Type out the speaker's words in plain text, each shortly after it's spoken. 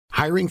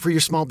Hiring for your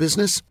small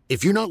business?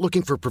 If you're not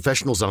looking for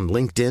professionals on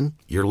LinkedIn,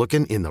 you're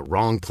looking in the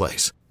wrong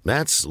place.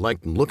 That's like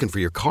looking for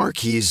your car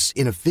keys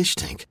in a fish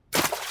tank.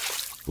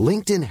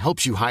 LinkedIn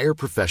helps you hire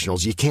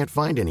professionals you can't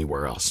find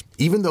anywhere else,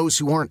 even those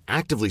who aren't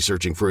actively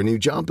searching for a new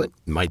job but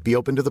might be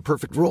open to the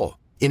perfect role.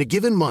 In a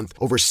given month,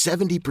 over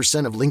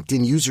 70% of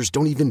LinkedIn users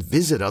don't even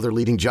visit other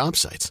leading job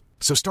sites.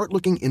 So start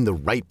looking in the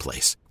right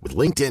place. With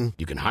LinkedIn,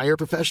 you can hire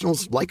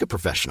professionals like a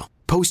professional.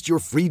 Post your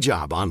free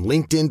job on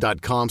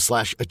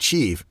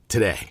linkedin.com/achieve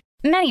today.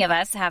 Many of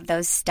us have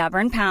those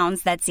stubborn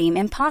pounds that seem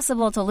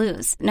impossible to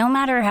lose, no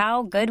matter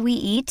how good we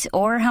eat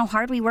or how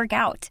hard we work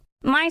out.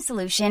 My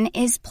solution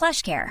is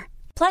PlushCare.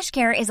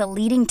 PlushCare is a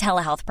leading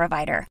telehealth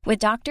provider with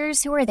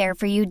doctors who are there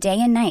for you day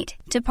and night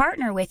to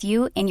partner with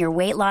you in your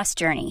weight loss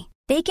journey.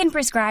 They can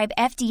prescribe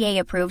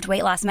FDA-approved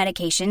weight loss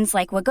medications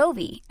like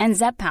Wegovy and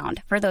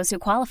Zepbound for those who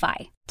qualify.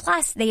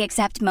 Plus, they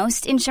accept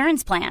most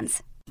insurance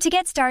plans. To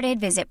get started,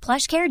 visit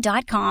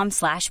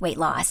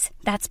plushcare.com/weightloss.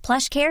 That's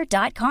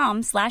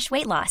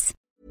plushcare.com/weightloss.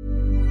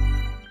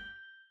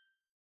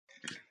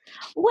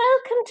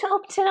 Welcome to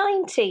Up to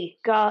 90.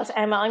 God,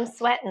 Emma, I'm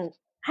sweating.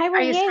 How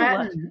are you?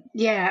 Sweating?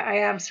 Yeah, I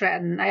am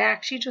sweating. I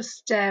actually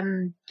just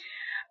ran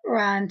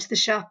to the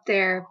shop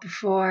there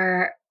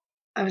before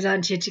I was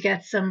on to you to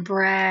get some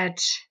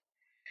bread.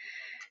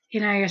 You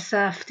know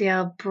yourself, the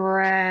old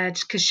bread.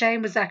 Because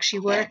Shane was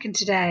actually working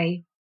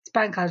today. It's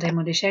Bank Holiday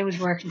Monday. Shane was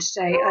working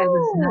today. I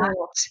was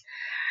not.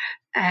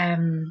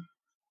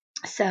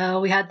 So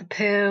we had the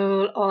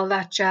pool, all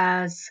that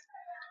jazz. I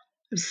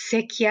was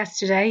sick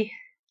yesterday.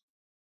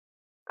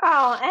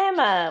 Oh,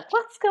 Emma,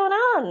 what's going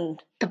on?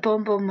 The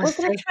bum bum was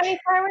sick. Was it a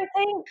 24-hour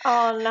thing?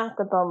 Oh, not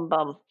the bum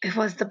bum. It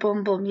was the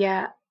bum bum,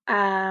 yeah.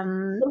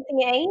 Something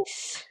you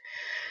ate?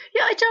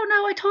 Yeah, I don't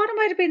know. I thought it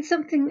might have been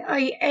something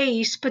I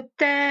ate, but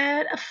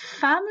then a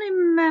family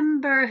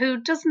member who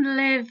doesn't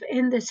live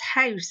in this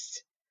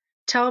house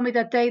told me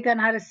that they then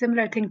had a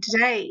similar thing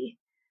today.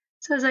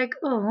 So I was like,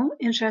 oh,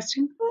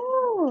 interesting.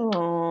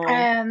 Oh.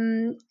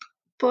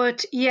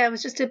 But yeah, it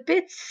was just a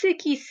bit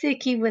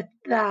sicky with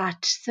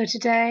that. So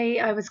today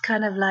I was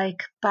kind of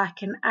like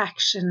back in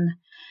action,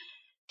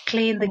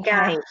 cleaned the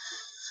gas,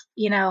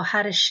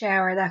 had a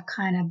shower, that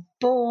kind of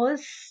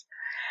buzz.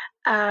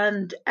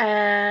 And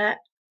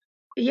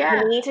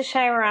yeah. You need a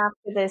shower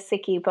after the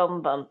sicky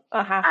bum bum,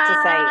 I have to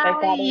say.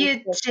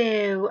 You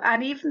do.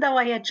 And even though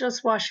I had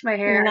just washed my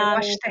hair, I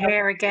washed the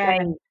hair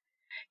again.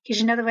 Because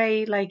you know the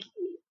way, like,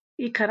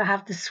 you kind of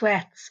have the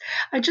sweats.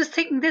 I'm just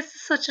thinking this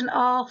is such an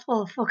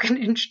awful fucking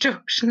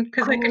introduction.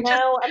 Because I can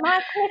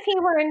imagine if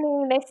you were a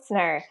new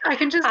listener. I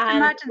can just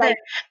imagine that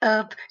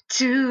Up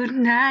to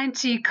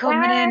 90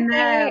 coming in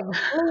now.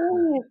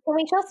 Please, can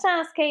we just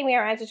ask Amy,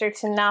 our editor,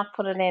 to not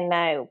put it in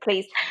now,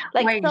 please?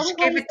 Like, wait,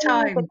 give it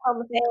time. It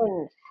comes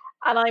in,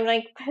 and I'm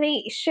like,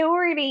 please,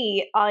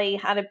 surely I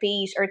had a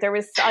beat, or I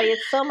had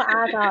some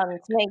add-on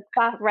to make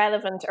that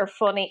relevant or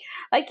funny.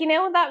 Like,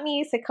 when that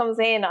music comes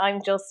in,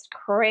 I'm just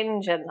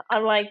cringing.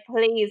 I'm like,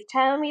 please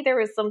tell me there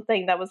was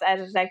something that was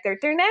edited out there.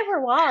 There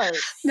never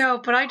was. No,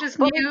 but I just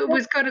knew it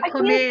was going to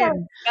come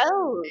in.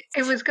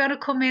 It was going to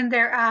come in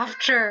there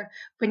after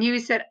when you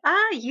said,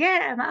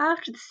 yeah,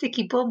 after the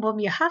sticky bum bum,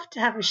 you have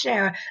to have a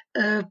shower.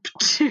 Up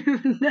to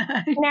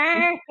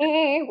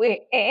 90. With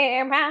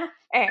Emma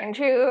and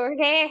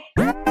Judy.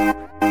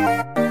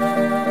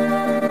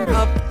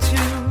 Up to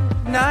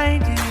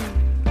 90,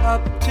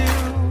 up to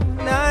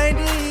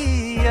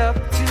 90, up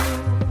to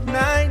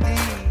 90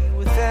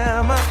 with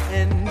Emma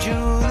and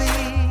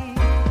Julie.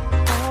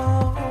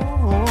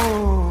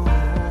 Oh,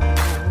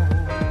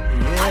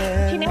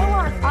 yeah. Do you know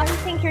what? I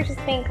think you're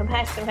just being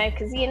competitive now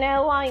because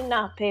I'm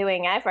not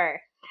pooing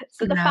ever.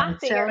 So the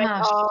fact that you're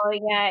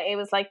like, it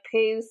was like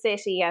Poo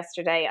City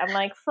yesterday. I'm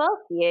like,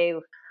 fuck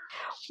you.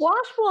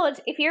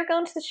 If you're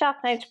going to the shop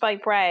now to buy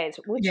bread,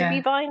 would you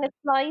be buying a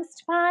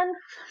sliced pan?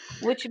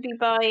 Would you be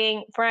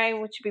buying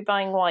brown? Would you be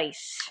buying white?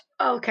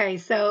 Okay,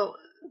 so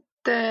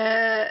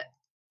the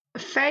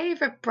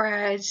favourite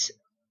bread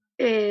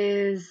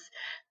is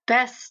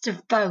best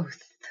of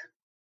both.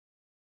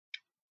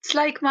 It's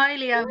like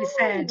Miley always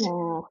said,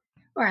 or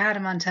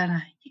Hannah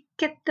Montana. You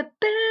get the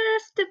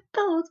best of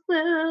both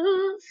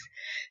worlds.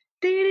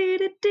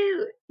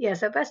 Do. Yeah,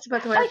 so best of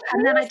both worlds.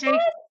 And then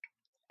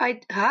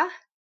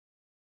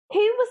Who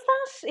was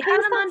that?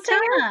 Hannah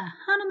Montana.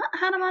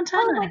 Hannah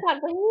Montana. Oh my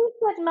God, when you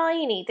said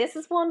Miley, this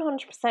is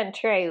 100%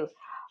 true.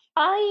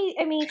 I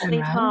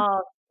immediately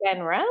thought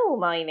Jen Rowe,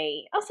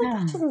 Miley. I was like,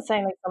 that doesn't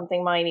sound like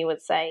something Miley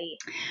would say.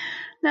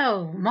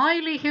 No,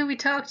 Miley, who we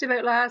talked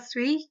about last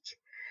week,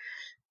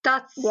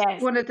 that's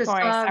one of the songs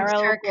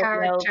her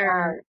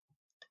character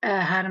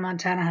Hannah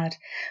Montana had.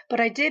 But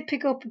I did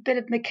pick up a bit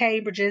of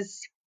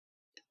McCambridge's.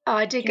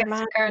 I did get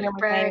some garlic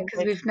bread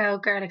because we've no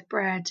garlic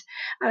bread.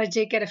 And I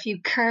did get a few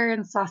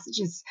Kern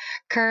sausages.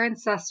 Kern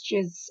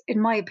sausages, in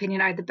my opinion,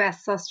 are the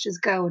best sausages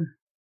going.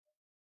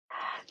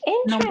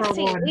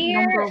 Interesting.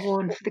 Number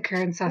one for the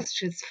Kern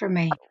sausages for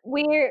me.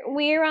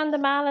 We're on the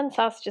Malin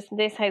sausages in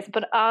this house,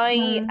 but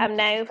I am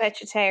now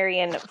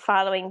vegetarian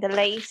following the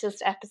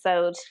latest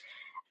episode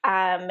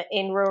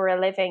in rural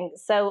living.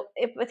 So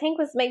I think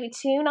it was maybe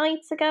 2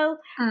 nights ago,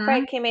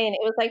 Fred came in. It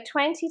was like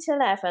 20 to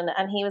 11,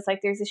 and he was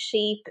like, there's a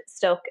sheep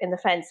stuck in the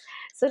fence.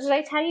 So did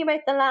I tell you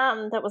about the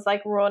lamb that was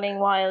like running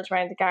wild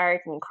around the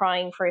garden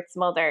crying for its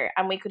mother,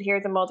 and we could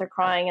hear the mother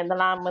crying and the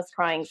lamb was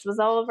crying? So it was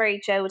all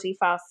very Jodie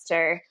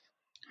Foster,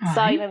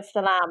 Silence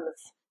the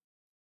Lambs.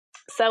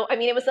 So, I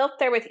mean, it was up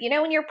there with,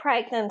 when you're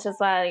pregnant as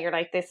well, you're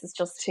like, this is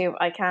just too,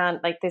 I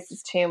can't, like, this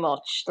is too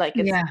much. Like,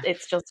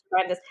 it's just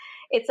horrendous.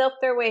 It's up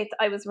there with,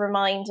 I was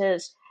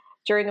reminded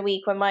during the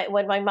week when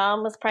my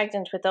mom was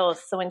pregnant with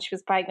us. So when she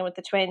was pregnant with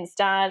the twins,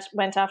 Dad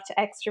went off to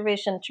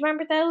Extravision. Do you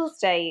remember those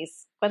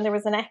days when there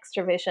was an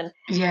Extravision?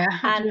 Yeah,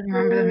 I do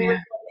remember them, yeah.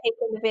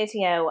 Picking the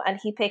video, and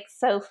he picked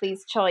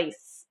Sophie's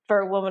Choice for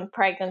a woman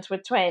pregnant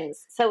with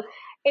twins. So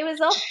it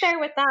was up there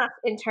with that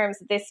in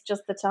terms of this,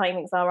 just the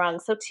timing's all wrong.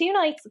 So 2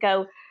 nights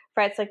ago,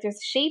 Fred's like, there's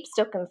a sheep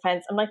stuck in the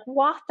fence. I'm like,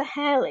 what the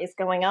hell is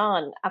going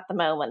on at the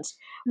moment?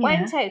 Yeah.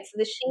 Went out, so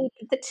the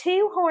sheep, the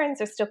 2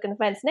 horns are stuck in the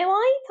fence. Now,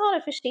 I thought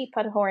if a sheep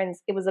had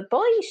horns, it was a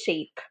boy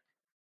sheep.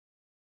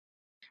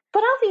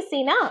 But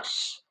obviously not.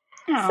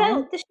 Oh.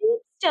 So the sheep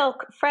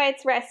stuck,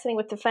 Fred's wrestling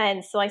with the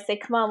fence. So I say,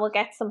 come on, we'll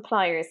get some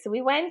pliers. So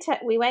we went,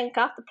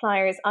 got the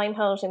pliers. I'm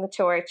holding the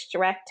torch,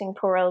 directing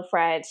poor old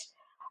Fred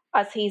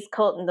as he's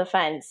cutting the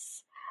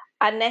fence.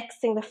 And next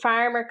thing, the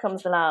farmer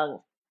comes along.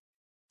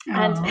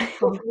 And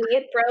we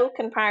had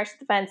broken part of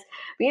the fence.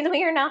 We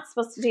are not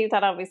supposed to do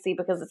that, obviously,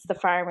 because it's the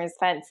farmer's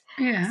fence.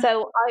 Yeah.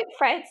 So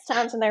Fred's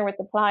standing there with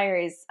the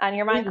pliers, and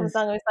your man comes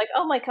along and was like,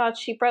 oh my God,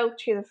 she broke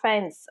through the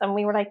fence. And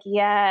we were like,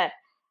 yeah.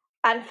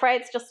 And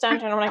Fred's just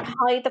standing there, and I'm like,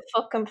 hide the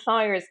fucking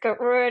pliers, get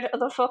rid of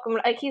the fucking,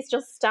 like, he's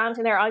just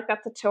standing there. I've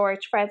got the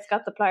torch, Fred's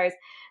got the pliers.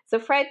 So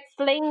Fred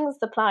flings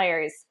the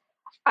pliers.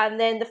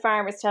 And then the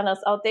farmer's telling us,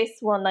 oh, this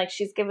one, like,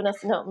 she's given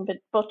us nothing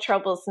but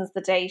trouble since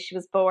the day she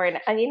was born.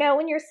 And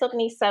when you're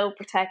suddenly so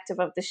protective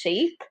of the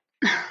sheep,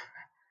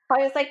 I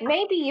was like,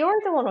 maybe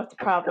you're the one with the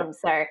problem,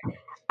 sir.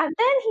 And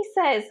then he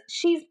says,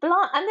 she's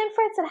blind. And then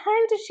Fred said,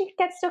 how did she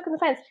get stuck in the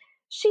fence?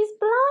 She's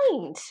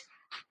blind.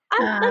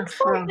 And just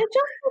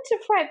to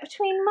Fred,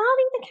 between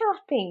Molly the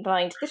cat being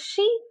blind, the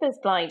sheep is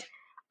blind.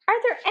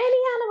 Are there any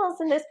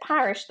animals in this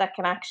parish that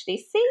can actually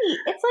see?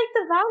 It's like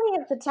the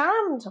Valley of the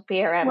Damned up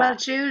here, Emma. Well,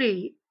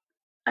 Julie,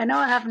 I know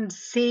I haven't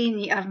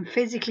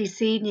physically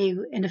seen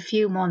you in a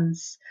few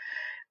months,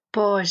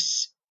 but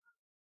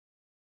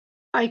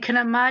I can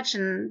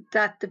imagine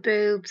that the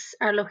boobs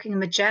are looking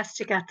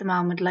majestic at the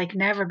moment like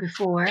never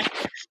before.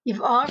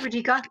 You've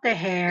already got the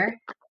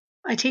hair.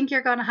 I think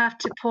you're going to have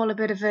to pull a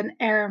bit of an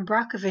Erin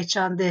Brockovich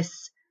on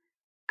this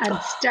and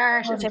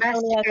start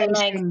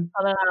investigating.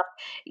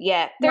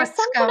 Yeah, there's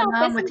what's going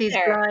on with these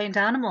blind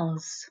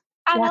animals.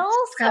 And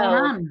what's going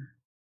on?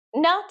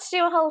 Not to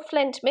do a whole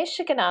Flint,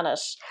 Michigan on it,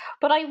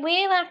 but I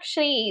will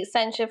actually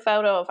send you a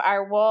photo of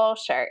our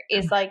water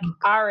is like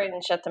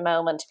orange at the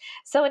moment.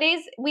 So it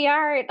is, we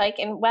are like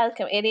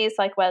it is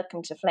like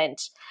welcome to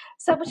Flint.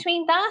 So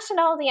between that and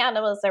all the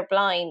animals are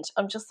blind,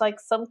 I'm just like,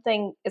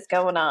 something is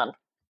going on.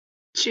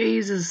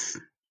 Jesus.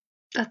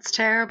 That's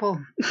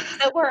terrible.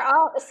 So we're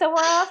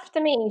off the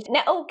meat.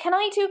 Now, can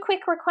I do a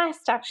quick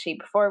request actually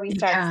before we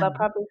start? Because I'll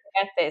probably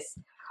forget this.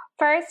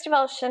 First of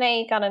all,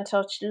 Sinead got in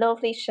touch.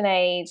 Lovely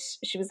Sinead.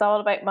 She was all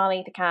about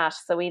Molly the cat,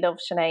 so we love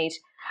Sinead.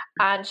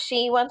 And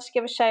she wanted to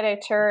give a shout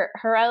out to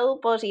her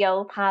old buddy,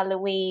 old pal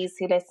Louise,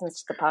 who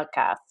listens to the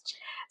podcast.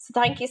 So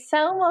thank you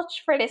so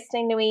much for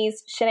listening,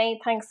 Louise. Sinead,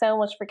 thanks so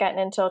much for getting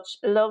in touch.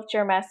 Loved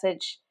your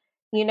message.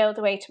 You know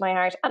the way to my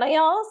heart. And I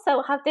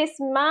also have this it's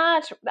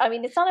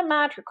not a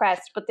mad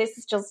request, but this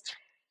is just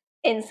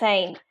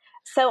insane.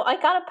 So I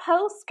got a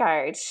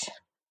postcard.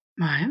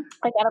 Right.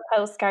 I got a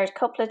postcard a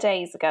couple of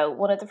days ago,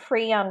 one of the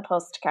Freon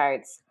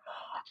postcards.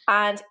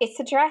 And it's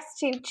addressed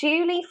to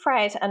Julie,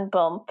 Fred and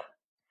Bump.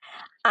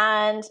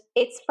 And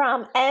it's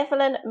from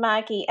Evelyn,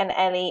 Maggie and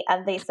Ellie.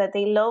 And they said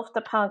they love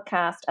the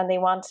podcast and they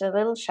wanted a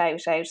little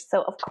shout out.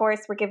 So of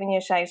course we're giving you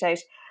a shout out.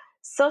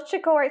 Such a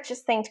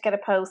gorgeous thing to get a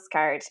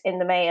postcard in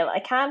the mail. I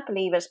can't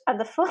believe it. And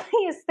the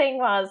funniest thing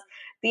was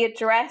the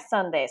address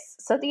on this.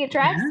 So the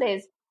address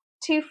is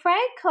to Fred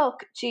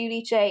Cook,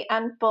 Julie J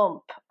and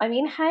Bump. I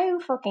mean, how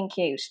fucking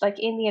cute. Like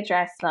in the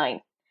address line.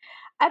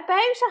 About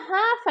a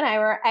half an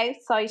hour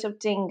outside of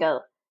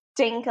Dingle,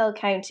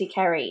 County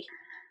Kerry.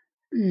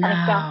 No. And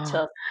it got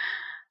to us.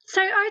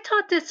 So I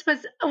thought this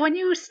was, when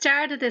you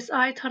started this,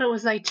 I thought it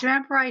was like, do you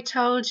remember I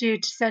told you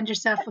to send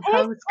yourself a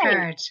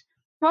postcard?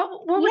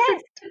 What was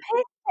it? The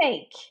piss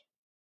take.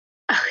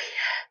 Oh,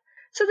 yeah.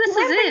 So this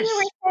is it.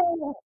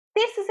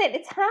 This is it.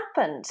 It's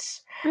happened.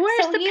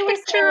 Where's the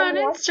picture on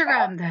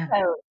Instagram then?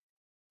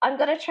 I'm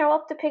going to throw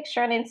up the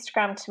picture on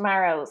Instagram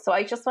tomorrow. So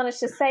I just wanted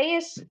to say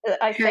it.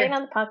 I say it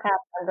on the podcast.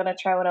 I'm going to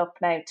throw it up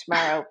now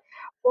tomorrow.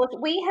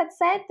 But we had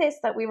said this,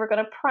 that we were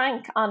going to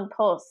prank on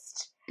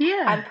post.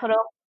 Yeah. And put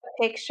up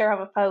a picture of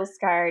a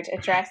postcard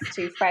addressed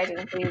to Fred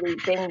and Julie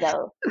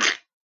Dingle.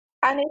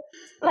 And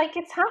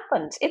it's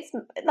happened. It's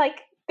like,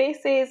 this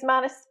is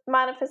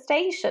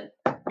manifestation.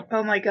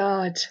 Oh my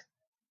God.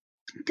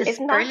 This is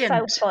brilliant.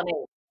 Not so funny.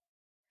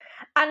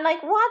 And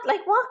like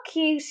what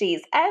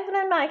cuties. Evan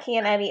and Maggie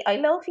and Ellie, I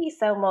love you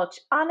so much.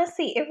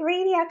 Honestly, it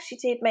really actually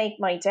did make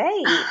my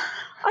day.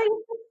 I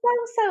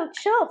was so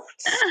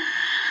chuffed.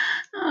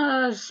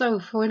 Oh, so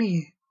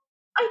funny.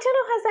 I don't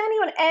know, has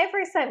anyone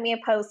ever sent me a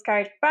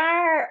postcard?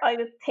 Bar, I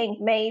would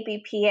think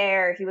maybe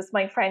Pierre, he was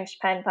my French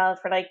pen pal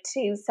for like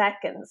 2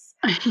 seconds.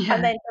 Yeah.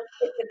 And then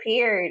just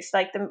disappeared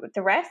like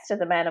the rest of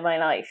the men in my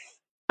life.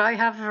 I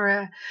have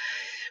a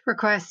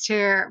request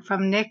here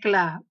from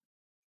Nicola.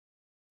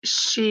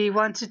 She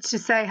wanted to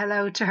say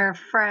hello to her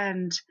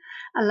friend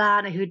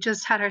Alana, who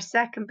just had her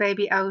second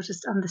baby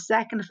Otis on the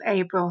 2nd of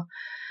April.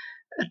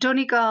 A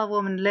Donegal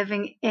woman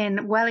living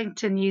in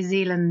Wellington, New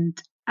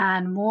Zealand,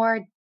 and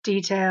more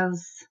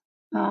details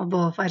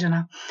above. I don't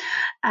know.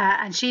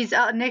 And she's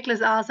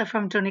Nicola's also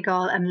from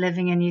Donegal and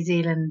living in New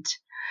Zealand.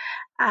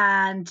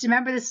 And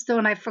remember, this is the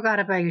one I forgot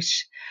about.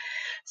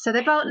 So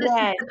they both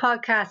listened to the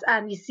podcast,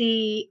 and you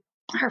see,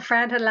 her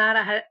friend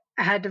Alana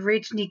had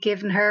originally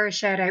given her a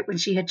shout out when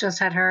she had just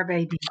had her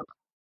baby.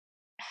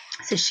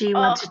 So she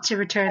wanted to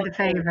return the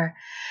favour.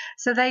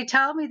 So they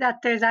told me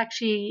that there's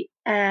actually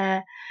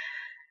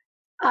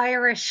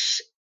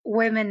Irish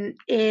women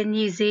in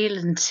New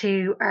Zealand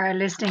who are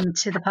listening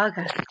to the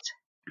podcast.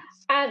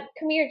 And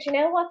come here, do you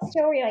know what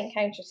story I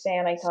encountered today?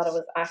 And I thought it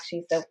was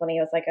actually so funny.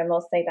 I was like, I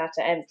must say that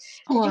to Em.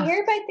 Did you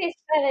hear about this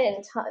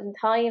fella in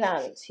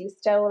Thailand who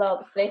stole all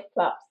the flip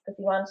flops because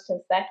he wanted to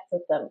have sex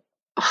with them?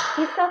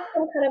 He's got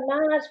some kind of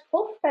mad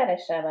foot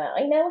fetish, Emma.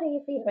 I know how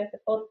you feel about the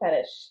foot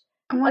fetish.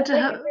 I was like,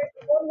 there's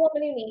one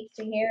woman who needs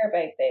to hear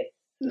about this.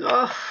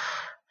 Oh.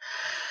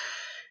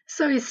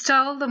 So he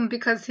stole them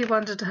because he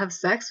wanted to have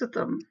sex with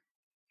them.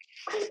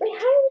 Wait, how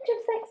would you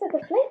have sex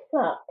with a flip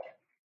flop?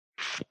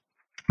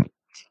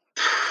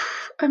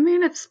 I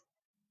mean, it's...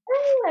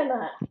 Oh,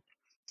 Emma.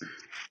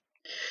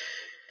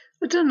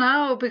 I don't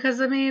know, because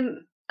I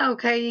mean,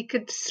 okay, you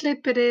could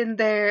slip it in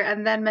there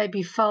and then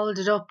maybe fold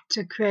it up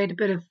to create a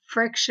bit of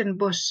friction,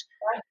 but...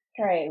 That's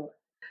true.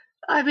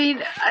 I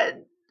mean,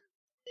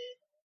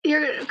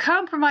 you're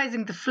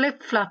compromising the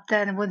flip-flop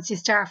then once you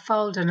start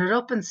folding it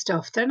up and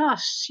stuff. They're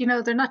not,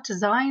 they're not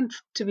designed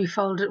to be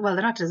folded. Well,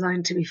 they're not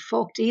designed to be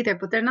fucked either,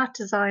 but they're not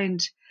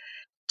designed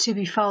to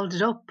be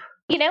folded up.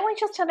 I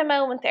just had a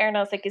moment there and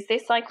I was like, is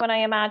this like when I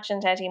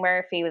imagined Eddie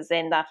Murphy was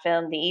in that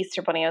film, The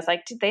Easter Bunny? I was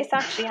like, did this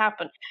actually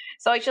happen?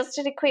 So I just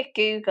did a quick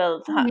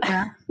Google,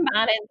 man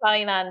in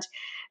Thailand,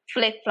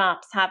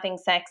 flip-flops having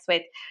sex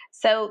with.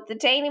 So the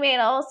Daily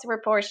Mail also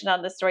reported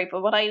on the story,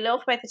 but what I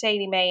love about the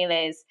Daily Mail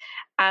is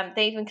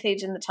they've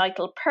included in the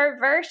title,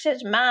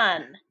 perverted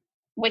man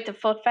with a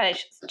foot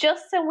fetish,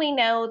 just so we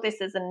know this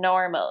isn't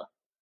normal.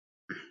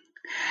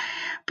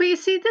 But you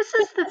see, this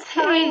is the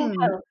thing.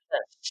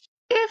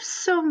 If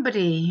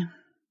somebody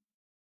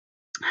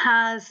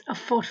has a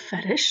foot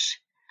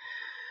fetish,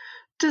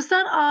 does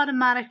that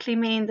automatically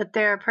mean that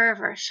they're a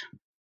pervert?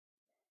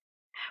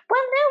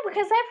 Well, no,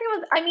 because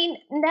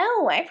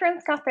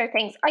everyone's got their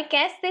things. I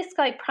guess this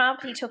guy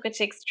probably took it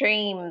to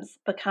extremes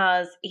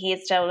because he had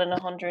stolen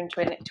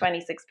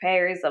 126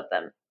 pairs of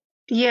them.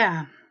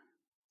 Yeah.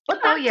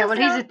 But he's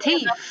a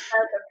thief. A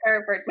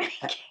pervert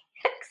making.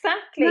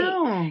 Exactly.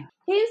 No.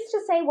 Who's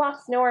to say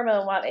what's normal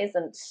and what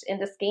isn't in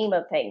the scheme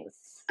of things?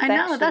 I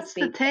know, that's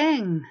the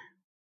thing.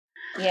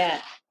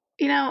 Yeah.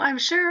 I'm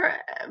sure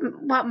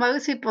what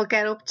most people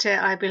get up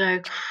to, I'd be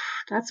like,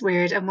 that's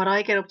weird. And what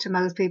I get up to,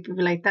 most people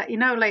be like that.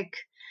 Like,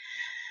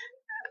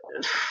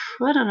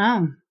 I don't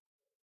know.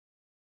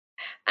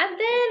 And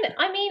then,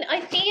 I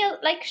feel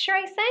like, sure,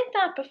 I said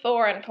that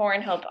before on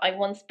Pornhub. I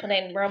once put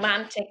in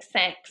romantic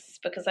sex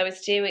because I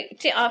was doing,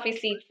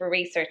 obviously for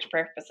research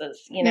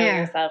purposes,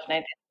 yourself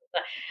now.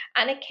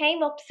 And it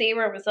came up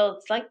 0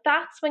 results. Like,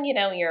 that's when you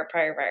know you're a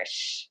pervert.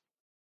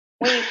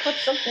 When you put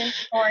something in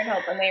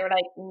Pornhub and they were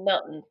like,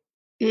 nothing.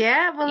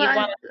 Yeah, well,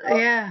 about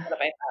that.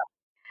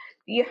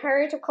 You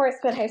heard, of course,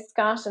 about how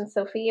Scott and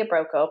Sophia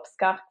broke up.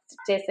 Scott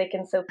Disick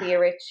and Sophia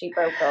Richie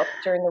broke up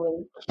during the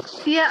week.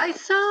 Yeah, I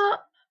saw.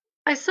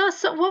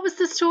 What was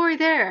the story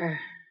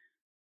there?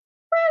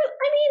 Well,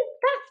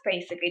 that's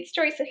basically the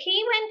story. So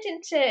he went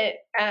into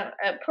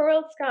poor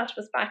old Scott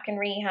was back in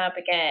rehab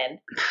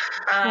again,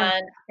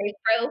 and they've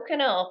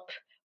broken up,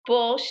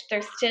 but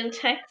they're still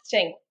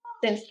texting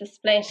since the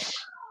split,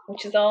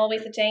 which is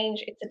always a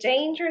danger. It's a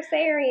dangerous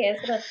area,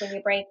 isn't it, when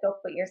you break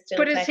up but you're still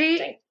texting?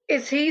 But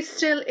is he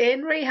still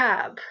in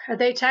rehab? Are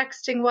they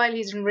texting while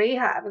he's in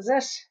rehab, is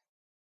it?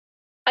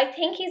 I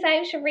think he's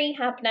out of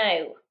rehab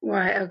now.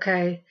 Right,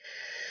 okay.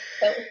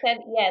 So it said,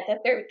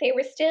 that they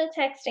were still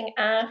texting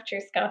after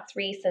Scott's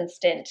recent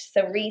stint.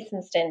 So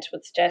recent stint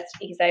would suggest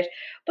he's out.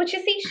 But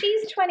you see,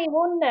 she's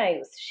 21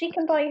 now, so she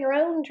can buy her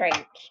own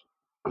drink.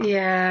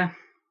 Yeah.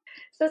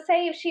 So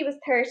say if she was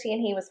 30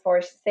 and he was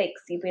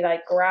 46, you'd be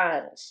like,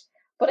 grand.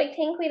 But I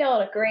think we'd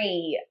all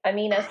agree.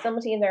 As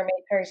somebody in their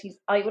mid-30s,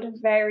 I would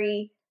have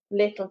very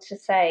little to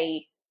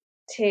say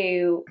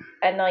to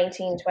a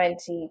 19,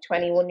 20,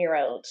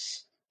 21-year-old.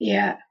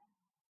 Yeah.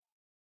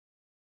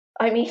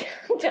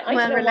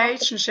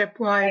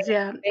 Relationship-wise,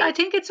 yeah. I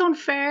think it's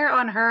unfair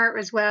on her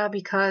as well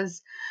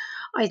because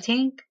I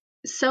think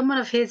someone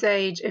of his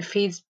age, if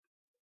he's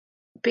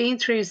been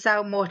through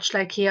so much,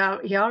 like he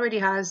already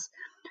has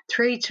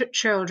 3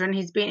 children,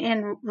 he's been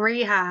in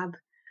rehab,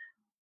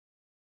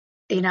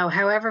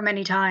 however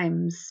many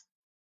times.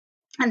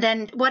 And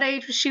then what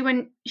age was she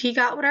when he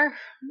got with her?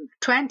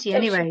 20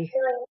 anyway.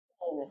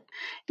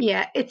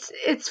 Yeah,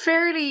 it's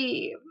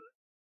fairly...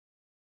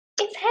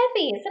 It's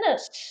heavy, isn't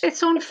it?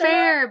 It's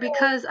unfair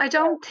because I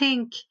don't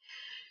think...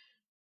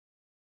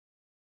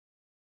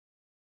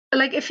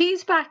 Like, if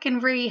he's back in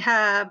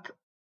rehab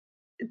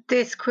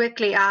this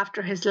quickly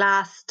after his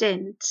last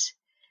stint,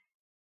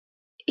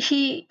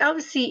 he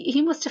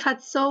must have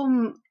had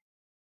some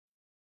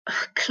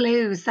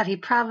clues that he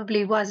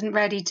probably wasn't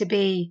ready to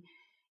be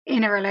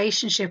in a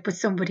relationship with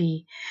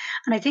somebody.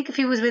 And I think if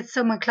he was with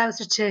someone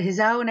closer to his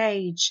own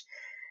age,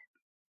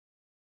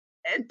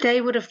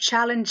 they would have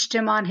challenged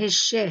him on his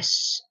shit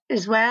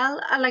as well.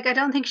 Like, I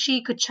don't think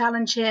she could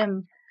challenge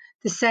him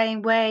the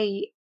same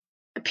way,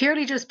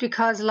 purely just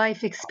because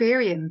life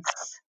experience.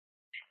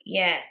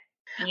 Yeah.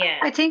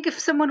 I think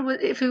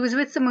if he was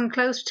with someone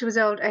closer to his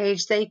old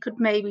age, they could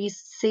maybe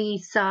see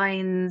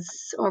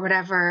signs or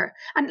whatever.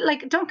 And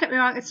like, don't get me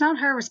wrong, it's not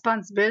her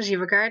responsibility,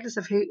 regardless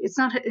of it's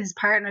not his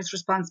partner's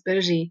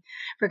responsibility,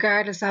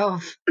 regardless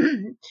of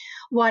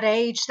what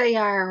age they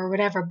are or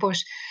whatever. But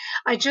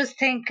I just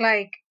think,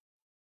 like,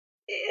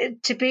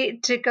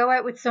 to go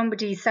out with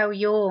somebody so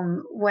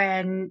young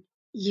when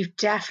you've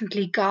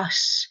definitely got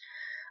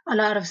a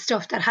lot of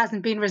stuff that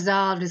hasn't been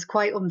resolved is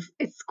quite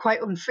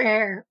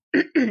unfair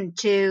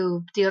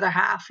to the other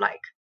half. Like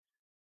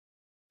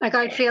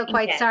I'd feel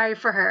quite sorry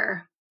for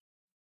her.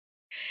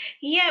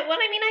 Yeah, well,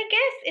 I mean, I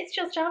guess it's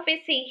just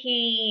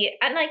obviously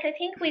and like, I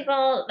think we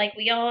all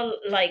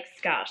like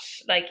Scott,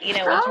 like,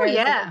 Oh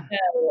yeah,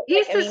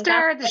 he's the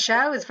star of the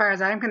show as far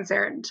as I'm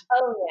concerned.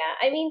 Oh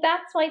yeah, I mean,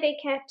 that's why they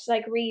kept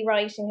like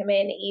rewriting him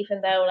in,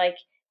 even though like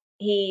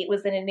he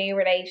was in a new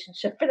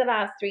relationship for the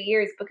last 3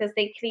 years, because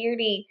they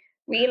clearly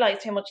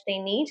realized how much they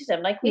needed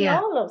him. Like, we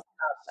all love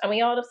Scott, and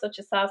we all have such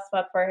a soft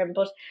spot for him.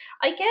 But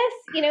I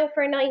guess,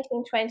 for a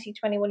 19, 20,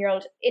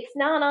 21-year-old, it's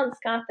not on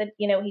Scott that,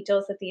 he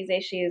does have these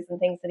issues and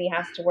things that he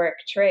has to work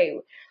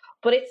through.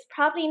 But it's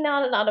probably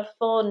not a lot of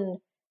fun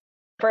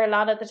for a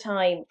lot of the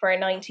time for a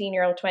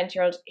 19-year-old,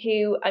 20-year-old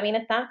who, I mean,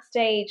 at that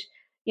stage,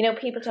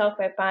 people talk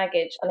about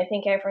baggage, and I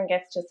think everyone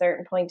gets to a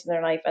certain point in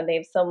their life and they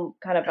have some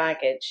kind of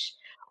baggage.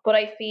 But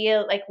I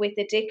feel like with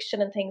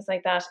addiction and things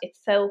like that,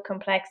 it's so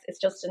complex. It's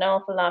just an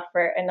awful lot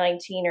for a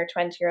 19 or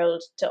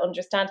 20-year-old to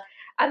understand.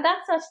 And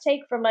that's not to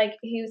take from, like,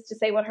 who's to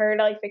say what her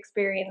life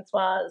experience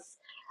was.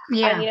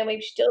 Yeah. And,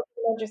 maybe she doesn't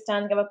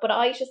understand of it. But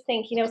I just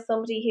think,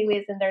 somebody who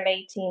is in their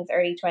late teens,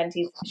 early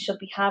 20s should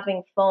be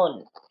having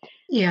fun.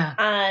 Yeah.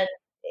 And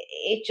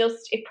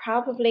it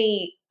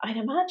probably, I'd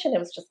imagine it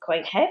was just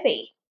quite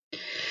heavy.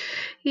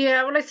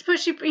 Yeah, well, I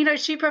suppose she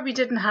probably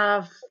didn't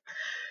have,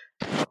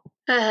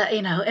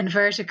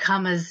 inverted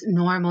commas,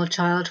 normal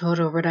childhood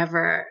or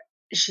whatever.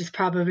 She's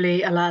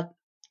probably a lot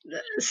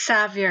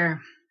savvier.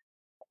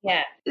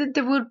 Yeah.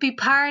 There would be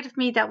part of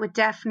me that would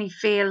definitely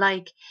feel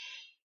like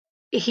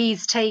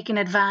he's taken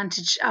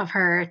advantage of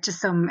her to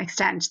some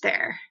extent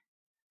there.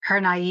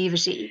 Her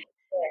naivety.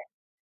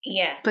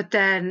 Yeah. But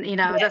then,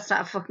 that's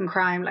not a fucking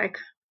crime. Like,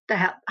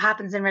 that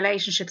happens in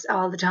relationships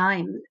all the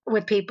time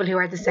with people who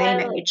are the same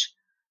age.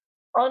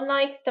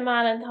 Unlike the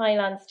man in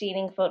Thailand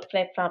stealing foot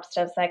flip-flops to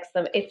have sex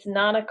with them, it's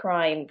not a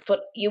crime.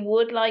 But you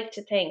would like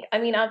to think, I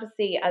mean,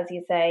 obviously, as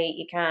you say,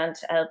 you can't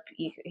help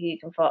who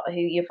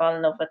you fall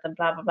in love with and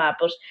blah, blah, blah.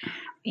 But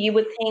you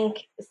would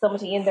think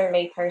somebody in their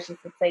late 30s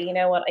would say, you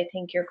know what, I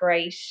think you're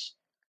great.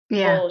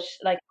 Yeah. But,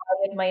 like,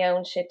 I had my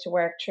own shit to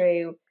work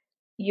through.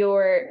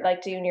 You're,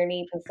 like, doing your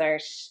leaving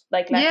cert.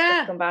 Like, let's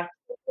just come back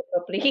in a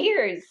couple of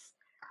years.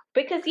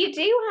 Because you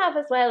do have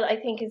as well, I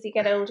think, as you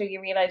get older, you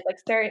realise, like,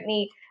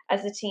 certainly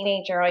as a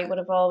teenager, I would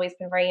have always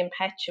been very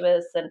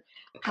impetuous and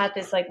had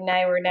this, like,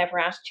 now or never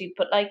attitude.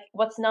 But, like,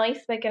 what's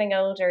nice about getting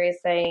older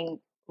is saying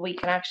we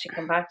can actually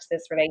come back to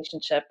this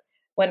relationship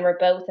when we're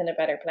both in a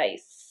better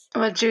place.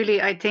 Well,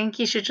 Julie, I think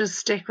you should just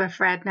stick with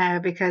Fred now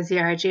because you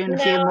are due in a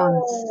few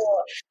months.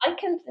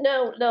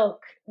 Look,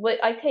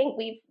 I think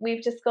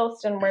we've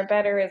discussed and we're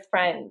better as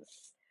friends,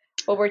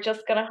 but we're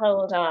just going to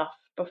hold off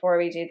before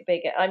we do the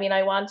big. I mean,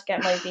 I want to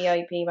get my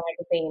VIP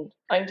magazine.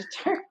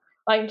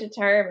 I'm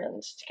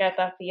determined to get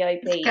that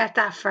VIP. Get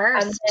that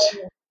first.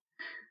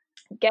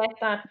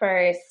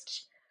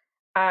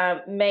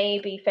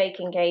 Maybe fake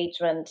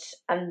engagement,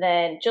 and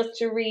then just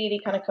to really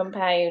kind of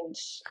compound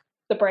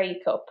the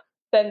breakup.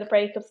 Then the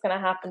breakup's going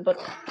to happen, but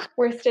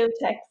we're still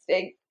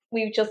texting.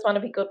 We just want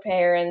to be good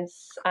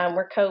parents.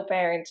 We're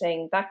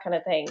co-parenting, that kind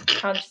of thing.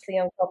 Consciously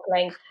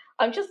uncoupling.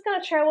 I'm just going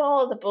to throw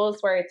all the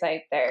buzzwords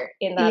out there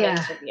in that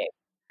interview.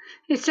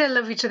 You still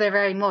love each other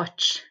very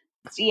much.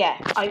 Yeah,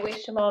 I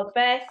wish him all the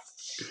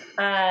best.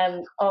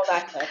 All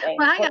that kind of thing.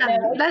 Well, hang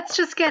on. Let's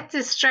just get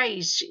this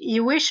straight.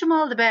 You wish him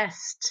all the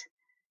best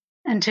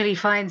until he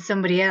finds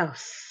somebody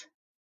else.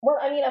 Well,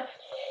 I mean,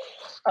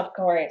 of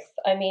course.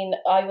 I mean,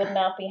 I would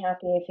not be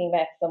happy if he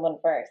met someone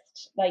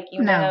first. Like,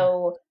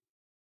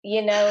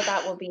 you know,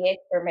 that will be it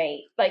for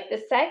me. Like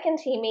the second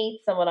he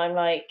meets someone, I'm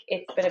like,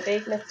 it's been a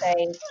big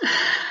mistake.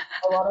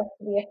 I want us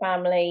to be a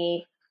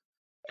family.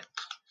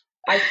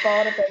 I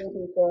bought a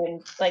baby gym.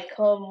 Like,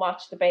 come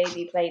watch the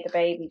baby play the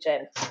baby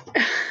gym.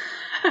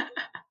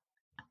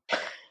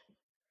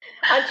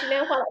 And you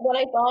know what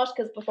I bought,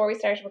 because before we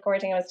started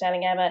recording, I was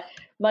telling Emma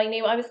my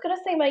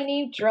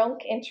new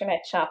drunk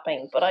internet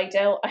shopping, but I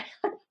don't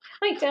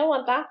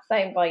want that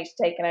soundbite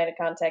taken out of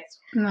context.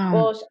 No.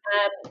 But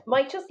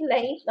my just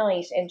late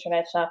night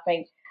internet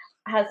shopping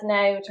has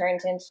now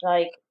turned into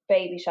like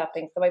baby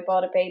shopping. So I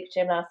bought a baby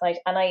gym last night,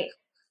 and I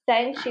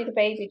sent you the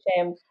baby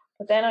gym,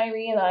 but then I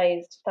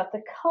realised that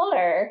the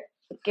colour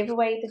would give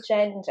away the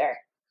gender.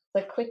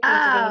 So I quickly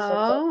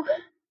deleted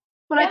it.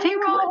 Well, I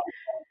think...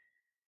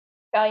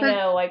 I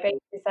know, I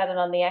basically said it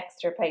on the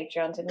extra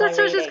Patreon, didn't I? That's what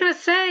I was just going to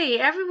say.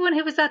 Everyone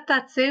who was at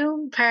that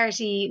Zoom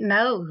party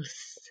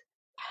knows.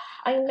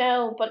 I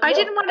know, but I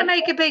didn't want to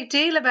make a big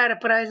deal about it,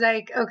 but I was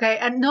like, okay,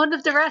 and none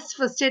of the rest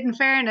of us did, in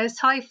fairness.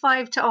 High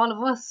five to all of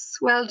us.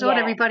 Well done,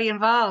 everybody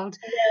involved.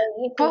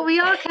 Yeah, but we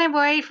all came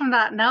away from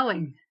that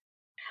knowing.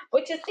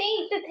 But you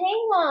see, the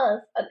thing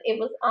was, it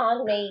was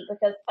on me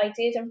because I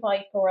did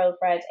invite poor old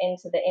Fred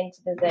into the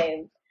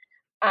Zoom,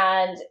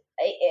 and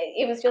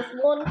it was just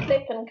one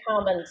clip and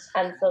comment,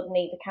 and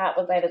suddenly the cat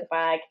was out of the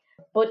bag.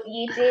 But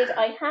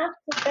I have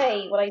to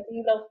say, what I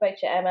do love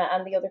about you, Emma,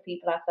 and the other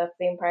people at that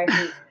Zoom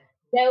party,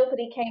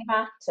 nobody came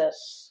back to it.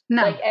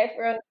 No. Like,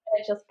 everyone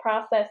just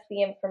processed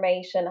the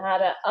information,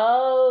 had a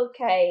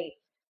okay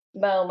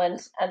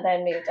moment, and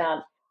then moved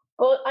on.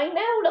 But I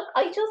know, look,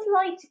 I just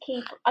like to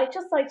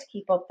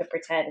keep up the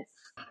pretense.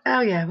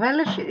 Oh yeah, well,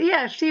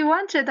 if you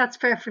want it, that's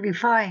perfectly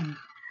fine.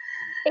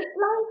 It's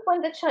like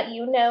when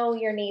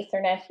your niece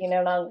or nephew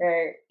no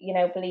longer,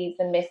 believes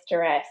in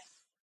Mr. S,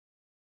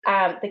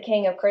 the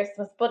King of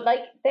Christmas. But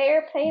like,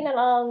 they're playing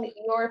along,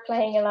 you're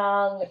playing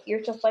along.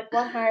 You're just like,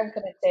 what harm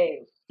could it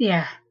do?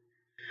 Yeah.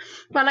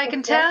 Well, I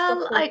could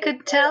tell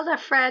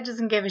that Fred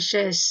doesn't give a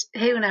shit.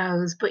 Who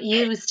knows? But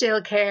you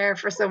still care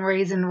for some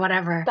reason,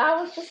 whatever. That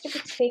was just a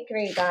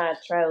particularly bad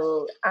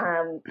troll.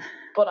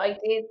 But I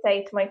did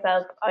say to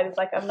myself, I was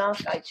like, do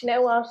you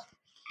know what?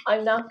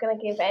 I'm not going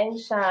to give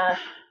Ensha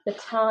the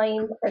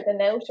time or the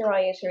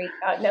notoriety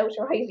that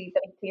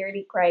he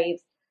clearly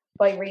craves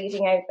by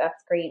reading out that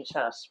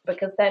screenshot,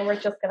 because then we're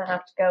just going to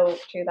have to go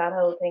through that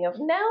whole thing of,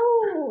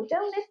 no,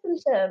 don't listen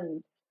to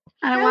him.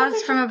 And it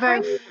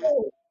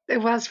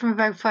was from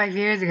about 5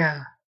 years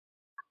ago.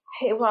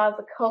 It was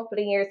a couple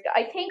of years ago.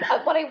 I think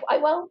I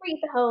won't read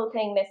the whole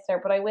thing, listener,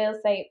 but I will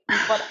say,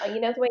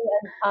 the way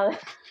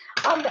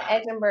on the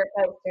Edinburgh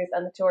posters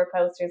and the tour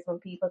posters, when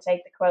people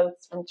take the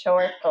quotes from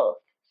Chortle,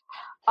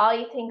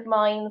 I think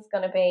mine's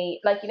going to be,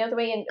 like, the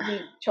way in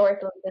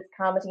Chortle, this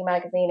comedy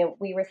magazine, and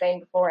we were saying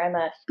before,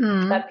 Emma,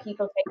 that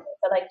people take it,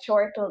 so like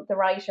Chortle, the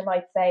writer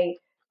might say,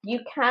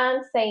 you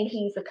can't say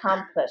he's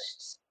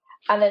accomplished.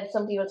 And then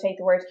somebody will take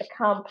the word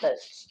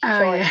accomplished.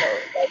 Oh, yeah.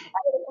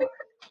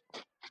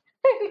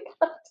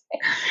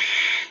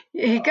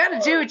 You got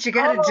to do what you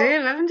got to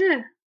do, haven't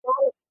you?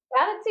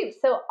 Got to.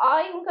 So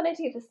I'm going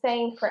to do the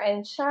same for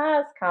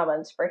Ensha's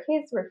comments for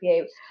his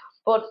review.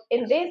 But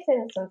in this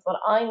instance, what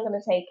I'm going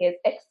to take is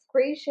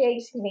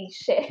excruciatingly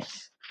shit.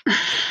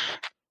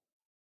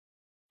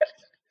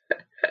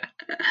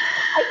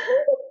 I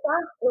think it's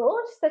that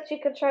good that you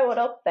could throw it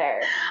up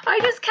there. I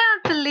just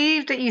can't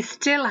believe that you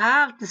still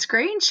have the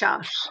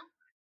screenshot.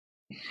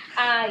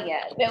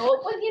 Yeah. No,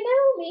 well, you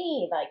know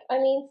me. Like, I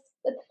mean,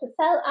 as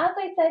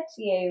I said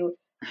to you,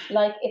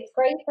 like, it's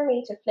great for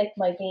me to flick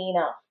my bean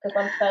off because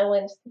I'm so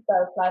into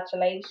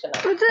self-flagellation.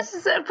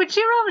 But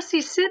you're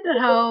obviously sitting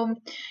at home.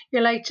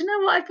 You're like, do you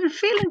know what? I've been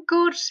feeling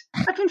good.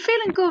 I've been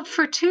feeling good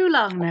for too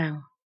long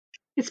now.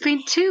 It's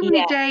been too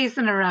many days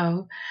in a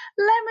row.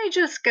 Let me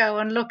just go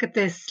and look at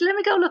this. Let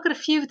me go look at a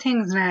few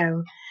things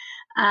now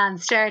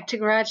and start to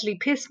gradually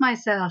piss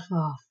myself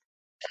off.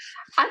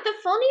 And the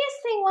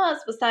funniest thing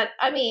was that,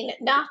 I mean,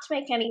 not to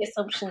make any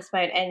assumptions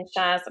about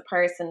Ensha as a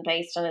person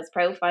based on his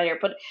profiler,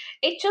 but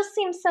it just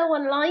seems so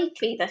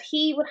unlikely that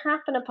he would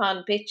happen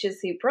upon Bitches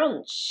Who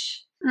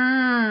Brunch.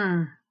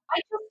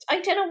 I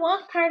don't know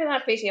what part of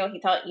that video he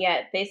thought,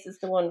 yeah, this is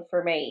the one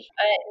for me.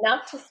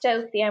 Not to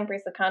stoke the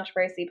embers of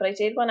controversy, but I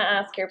did want to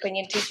ask your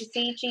opinion. Did you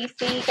see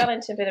GC got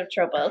into a bit of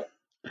trouble?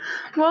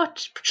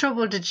 What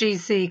trouble did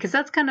GC? Because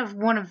that's kind of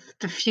one of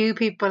the few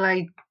people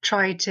I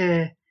try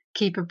to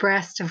keep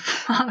abreast of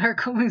all her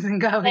comings and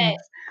goings.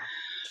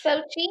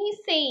 So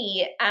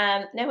GC,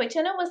 now I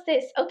don't know, was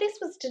this? Oh, this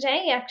was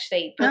today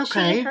actually. But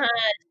okay.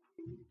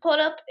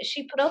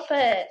 She put up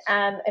a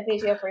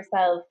video of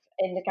herself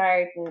in the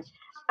garden,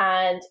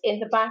 and in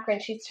the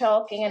background she's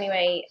talking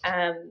anyway.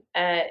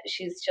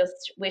 She's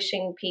just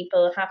wishing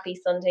people happy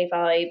Sunday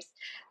vibes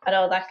and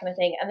all that kind of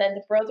thing. And then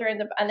the brother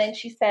and then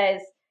she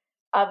says,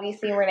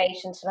 obviously in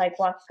relation to like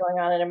what's going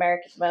on in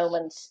America at the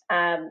moment,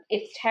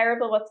 it's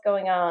terrible what's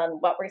going on,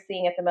 what we're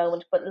seeing at the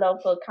moment, but love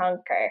will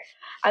conquer.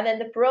 And then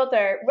the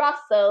brother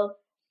Russell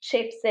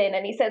chips in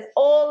and he says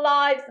all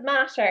lives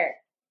matter.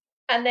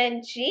 And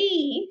then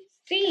GC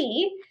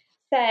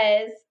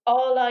says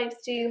all lives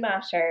do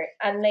matter,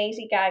 and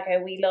Lady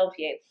Gaga, we love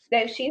you.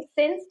 Now she's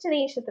since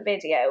deleted the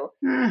video,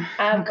 but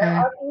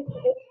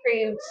obviously it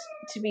proved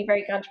to be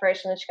very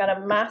controversial, and she got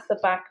a massive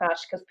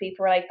backlash because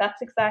people were like,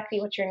 "That's exactly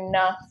what you're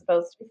not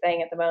supposed to be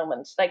saying at the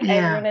moment." Like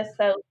everyone is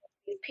so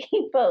these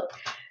people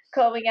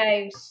coming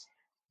out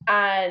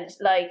and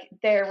like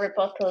their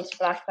rebuttal to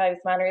Black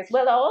Lives Matter is,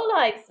 well, all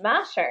lives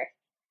matter.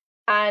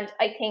 And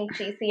I think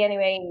GC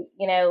anyway,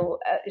 you know,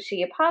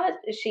 she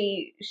apologized.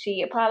 She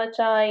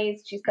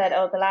said,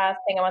 "Oh, the last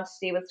thing I wanted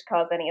to do was to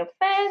cause any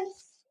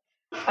offence."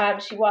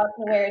 She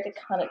wasn't aware of the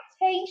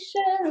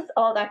connotations,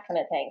 all that kind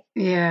of thing.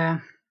 Yeah.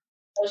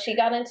 So she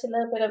got into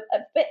a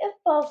bit of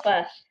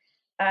bother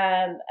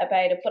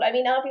about it. But I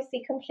mean,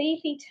 obviously,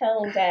 completely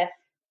tone deaf.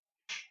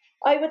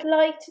 I would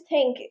like to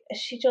think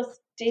she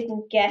just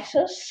didn't get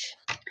it.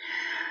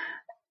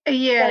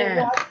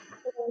 Yeah.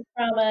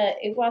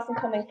 It wasn't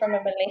coming from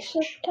a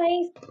malicious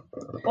place,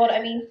 but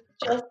I mean,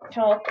 just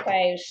talk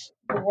about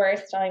the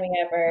worst timing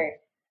ever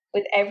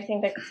with everything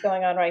that's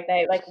going on right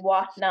now, like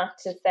what not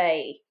to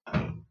say.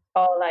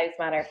 All lives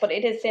matter, but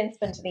it has since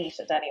been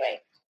deleted anyway.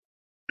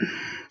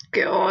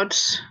 God,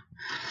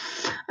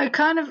 I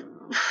kind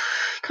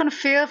of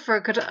feel for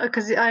her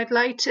because I'd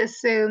like to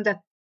assume that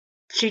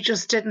she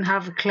just didn't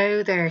have a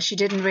clue there. She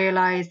didn't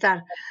realise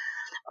that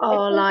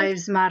all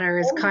lives matter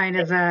is kind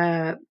of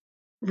a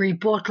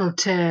rebuttal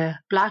to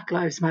Black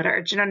Lives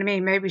Matter. Do you know what I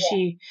mean? Maybe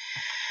she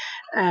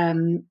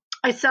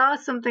I saw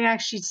something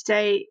actually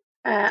today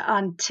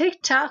on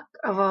TikTok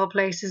of all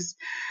places,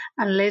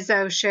 and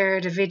Lizzo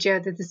shared a video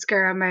that this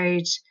girl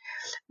made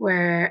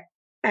where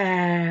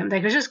like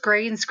it was just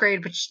green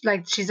screen, but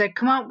she's like,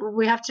 "Come on,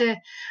 we have to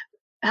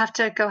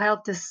go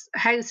help this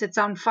house, it's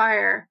on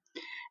fire."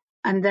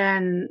 And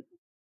then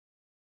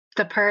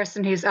the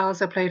person who's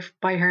also played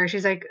by her,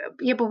 she's like,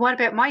 "Yeah, but what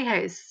about my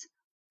house?"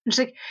 And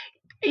she's like,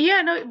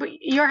 "Yeah, no, but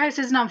your house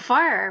isn't on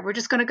fire. We're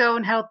just going to go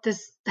and help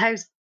this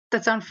house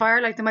that's on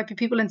fire. Like there might be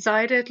people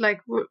inside it,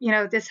 like, you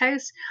know, this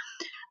house."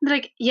 And they're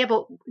like, "Yeah,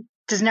 but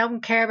does no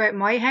one care about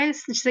my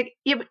house?" And she's like,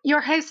 "Yeah, but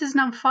your house isn't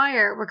on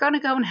fire. We're going to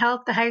go and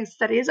help the house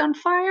that is on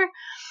fire."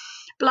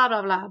 Blah,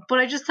 blah, blah. But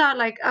I just thought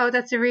like, oh,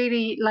 that's a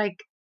really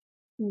like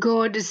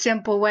good,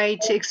 simple way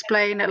to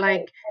explain it.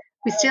 Like,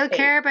 we still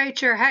care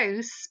about your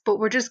house, but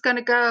we're just going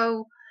to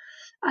go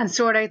and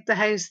sort out the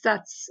house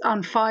that's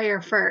on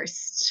fire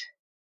first.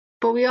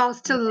 But we all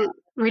still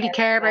really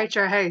care about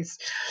your house.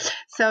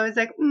 So I was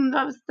like,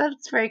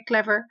 that's very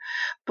clever.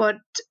 But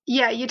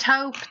yeah, you'd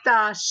hope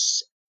that,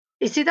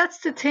 you see, that's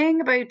the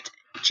thing about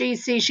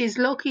GC. She's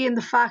lucky in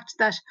the fact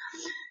that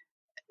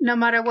no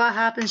matter what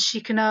happens,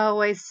 she can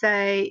always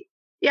say,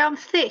 "Yeah, I'm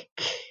thick."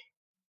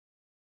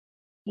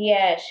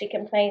 Yeah, she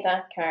can play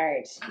that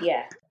card.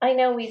 Yeah. I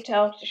know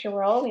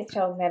we're always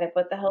talking about it,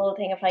 but the whole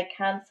thing of like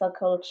cancel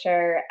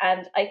culture,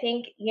 and I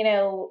think, you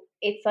know,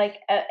 it's like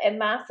a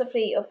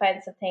massively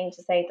offensive thing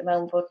to say at the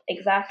moment, but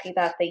exactly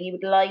that you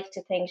would like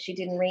to think she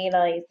didn't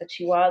realise that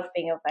she was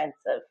being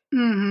offensive.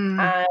 Mm-hmm.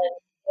 And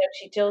you know,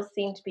 she does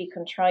seem to be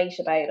contrite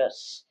about it.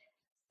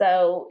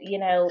 So, you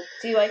know,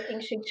 do I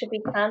think she should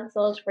be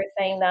cancelled for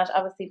saying that?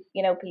 Obviously,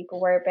 you know, people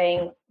were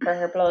baying for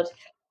her blood.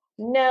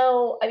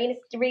 No, I mean,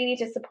 it's really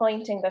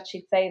disappointing that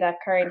she'd say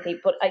that currently,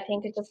 but I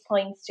think it just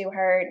points to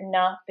her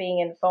not being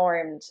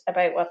informed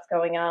about what's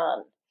going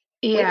on.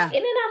 Yeah. Which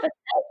in and of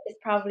itself is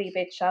probably a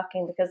bit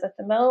shocking because at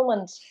the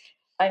moment,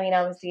 I mean,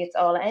 obviously it's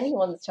all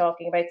anyone's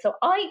talking about. So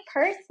I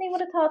personally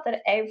would have thought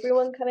that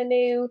everyone kind of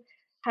knew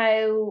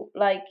how,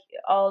 like,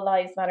 All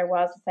Lives Matter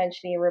was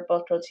essentially a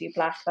rebuttal to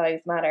Black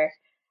Lives Matter.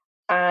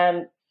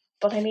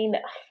 But I mean,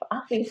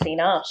 obviously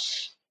not.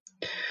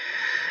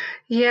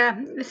 Yeah,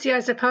 see, I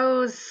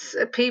suppose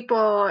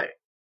people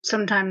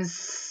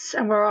sometimes,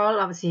 and we're all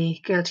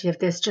obviously guilty of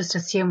this just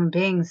as human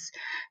beings,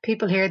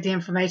 people hear the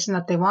information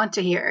that they want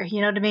to hear,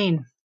 you know what I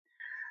mean?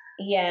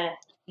 Yeah,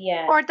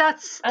 yeah. Or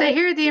they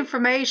hear the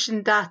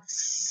information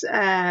that's,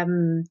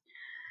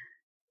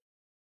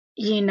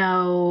 you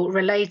know,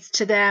 relates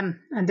to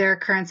them and their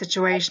current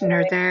situation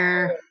or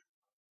their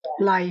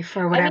life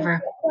or whatever. I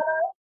mean,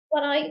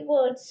 what I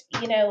would,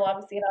 you know,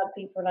 obviously a lot of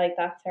people are like,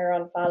 "That's her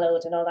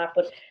unfollowed" and all that,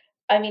 but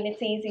I mean,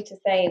 it's easy to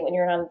say when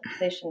you're in a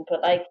position,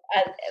 but like,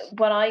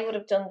 what I would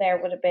have done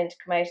there would have been to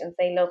come out and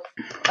say, "Look,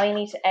 I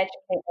need to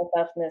educate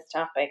myself on this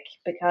topic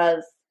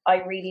because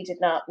I really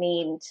did not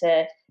mean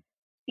to,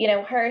 you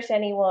know, hurt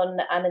anyone.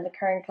 And in the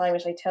current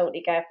climate, I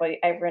totally get why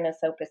everyone is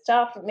so pissed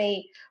off at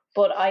me,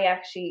 but I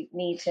actually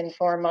need to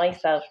inform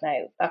myself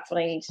now. That's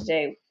what I need to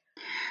do."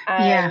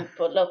 Yeah.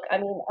 But look, I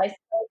mean, I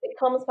suppose it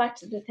comes back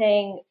to the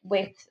thing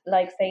with,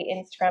 like, say,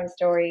 Instagram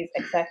stories,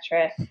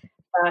 etc.,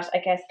 that I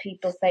guess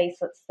people say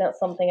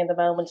something in the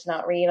moment,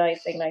 not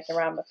realizing like the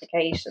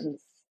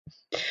ramifications.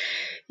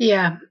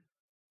 Yeah.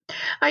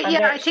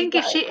 I think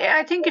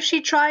if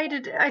she tried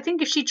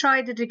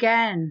it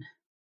again,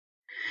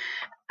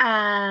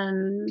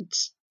 and,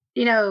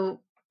 you know,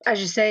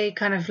 as you say,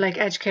 kind of like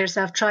educate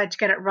herself, tried to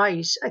get it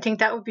right, I think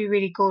that would be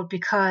really good,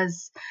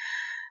 because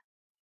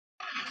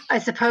I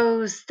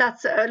suppose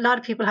that's a lot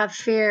of people have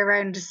fear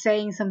around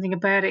saying something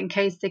about it in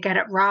case they get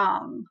it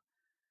wrong.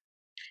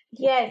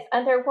 Yes,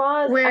 and there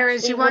was.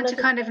 Whereas you want to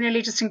kind of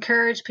nearly just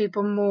encourage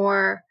people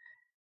more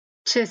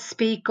to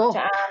speak up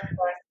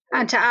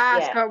and to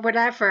ask or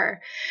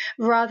whatever,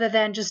 rather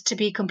than just to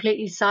be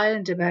completely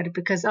silent about it,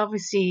 because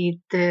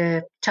obviously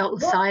the total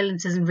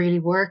silence isn't really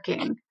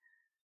working.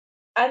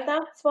 And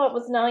that's what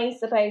was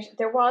nice about,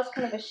 there was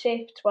kind of a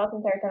shift,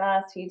 wasn't there, the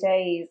last few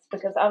days,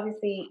 because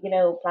obviously, you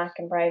know, black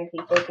and brown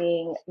people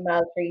being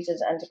maltreated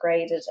and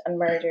degraded and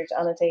murdered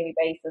on a daily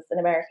basis in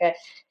America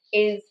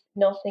is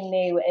nothing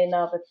new in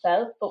of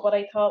itself. But what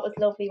I thought was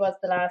lovely was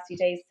the last few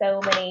days,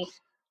 so many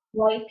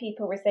white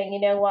people were saying,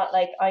 you know what,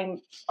 like, I'm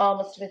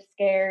almost a bit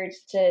scared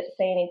to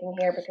say anything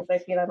here because I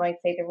feel I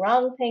might say the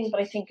wrong thing,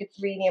 but I think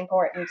it's really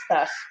important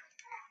that,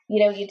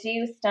 you know, you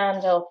do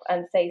stand up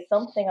and say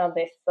something on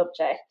this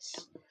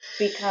subject,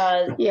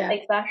 because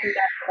exactly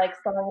that, like,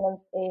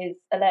 silence is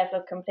a level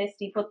of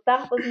complicity. But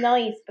that was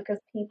nice because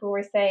people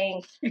were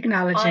saying,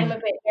 I'm a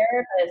bit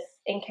nervous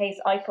in case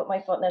I put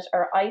my foot in it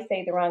or I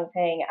say the wrong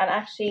thing. And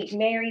actually,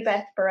 Mary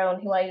Beth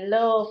Barone, who I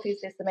love, who's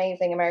this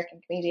amazing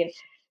American comedian,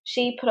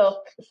 she put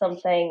up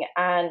something,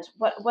 and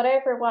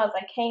whatever it was,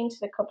 I came to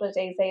it a couple of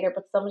days later,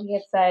 but somebody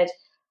had said,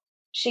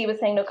 she was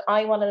saying, look,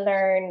 I want to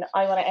learn,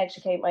 I want to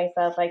educate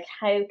myself, like,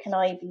 how can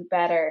I be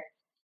better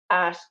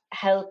at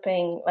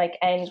helping, like,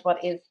 end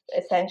what is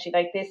essentially,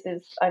 like, this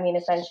is, I mean,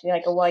 essentially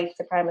like a white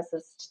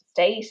supremacist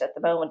state at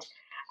the moment.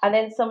 And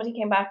then somebody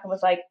came back and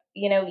was like,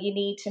 you know, you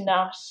need to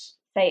not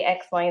say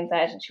X, Y, and Z.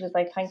 And she was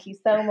like, thank you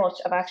so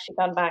much. I've actually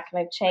gone back and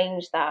I've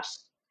changed that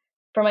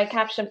for my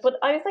caption. But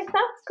I was like,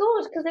 that's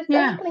good, because it's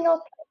opening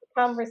up the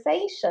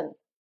conversation.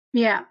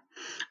 Yeah.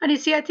 And you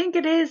see, I think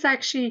it is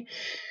actually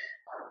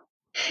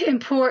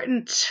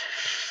important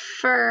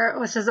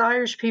for us as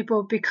Irish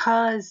people,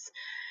 because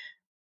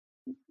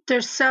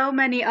there's so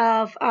many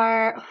of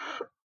our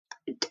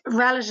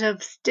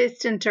relatives,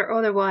 distant or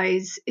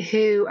otherwise,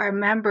 who are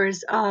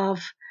members of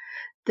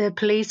the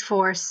police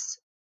force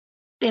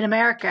in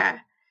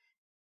America.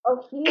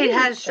 It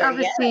has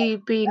obviously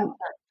been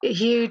a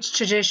huge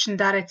tradition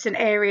that it's an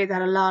area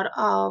that a lot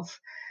of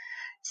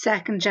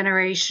second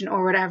generation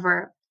or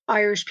whatever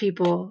Irish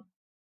people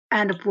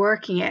end up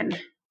working in.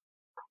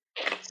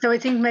 So I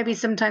think maybe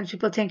sometimes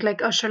people think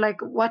like, oh sure, like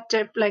what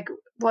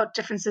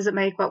difference does it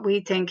make what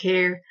we think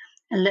here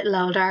in little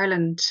old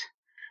Ireland?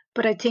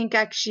 But I think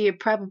actually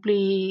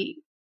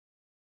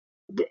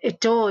it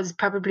does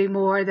probably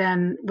more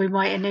than we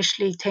might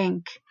initially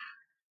think.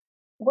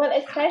 Well,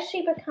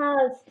 especially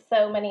because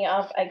so many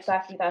of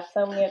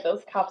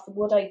those cops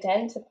would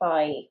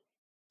identify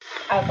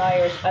as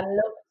Irish and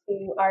look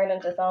to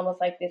Ireland as almost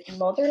like this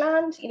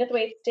motherland, you know, the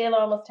way it's still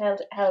almost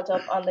held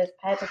up on this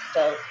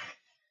pedestal.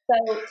 So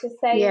to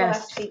say, well,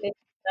 actually, this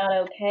is not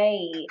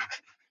okay,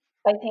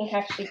 I think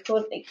actually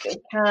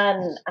it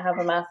can have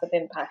a massive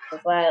impact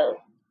as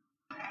well.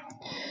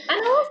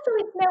 And also,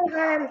 it's no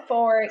harm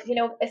for, you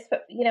know, I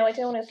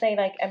don't want to say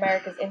like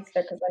America's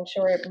insular, because I'm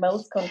sure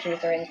most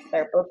countries are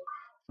insular, but,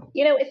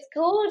 you know, it's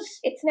good.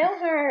 It's no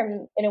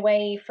harm in a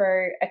way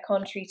for a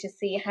country to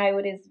see how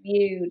it is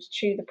viewed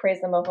through the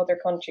prism of other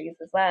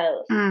countries as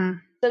well. So,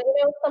 you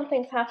know,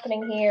 something's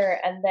happening here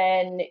and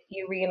then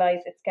you realize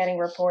it's getting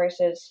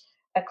reported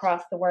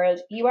across the world.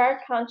 You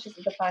are conscious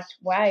of the fact,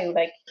 wow,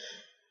 like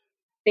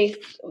this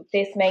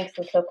makes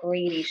us look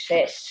really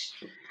shit.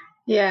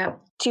 Yeah.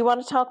 Do you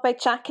want to talk about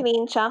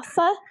Jacqueline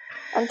Chassa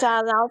and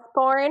Dan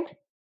Osborne?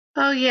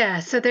 Oh yeah,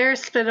 so they're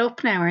split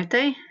up now, aren't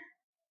they?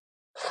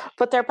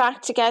 But they're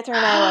back together now,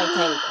 I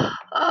think.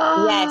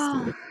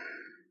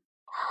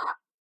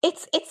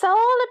 Yes. It's all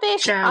a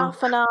bit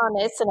off and on,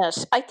 isn't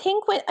it? I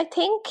think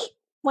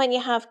when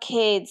you have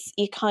kids,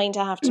 you kind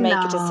of have to make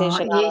a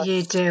decision.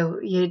 You do.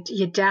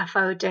 You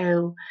defo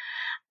do.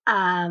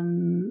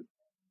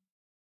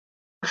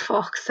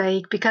 Fuck's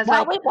sake, because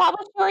what would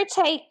your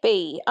take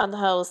be on the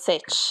whole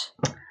sitch?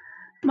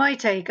 My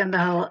take on the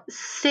whole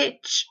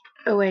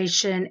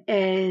situation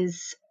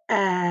is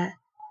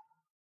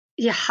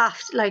you have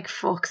to, like,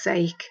 fuck's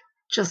sake,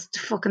 just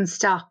fucking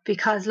stop.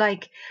 Because,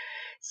 like,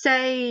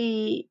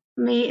 say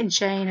me and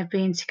Shane have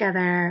been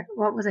together,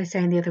 what was I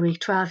saying the other week,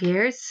 12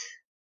 years?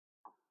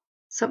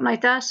 Something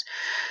like that.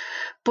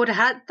 But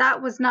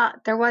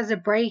there was a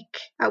break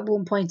at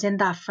one point in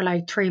that for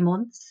like 3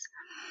 months.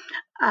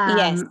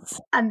 Yes.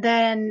 And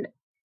then,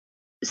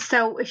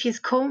 so if you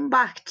come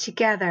back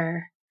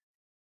together,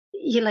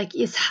 you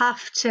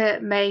have to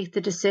make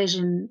the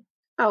decision,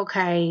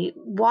 okay,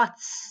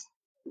 what's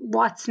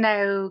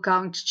now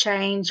going to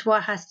change?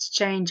 What has to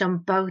change on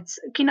both?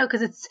 You know,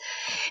 because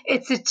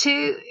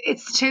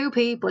it's two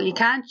people. You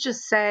can't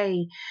just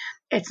say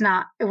it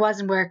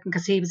wasn't working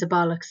because he was a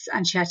bollocks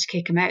and she had to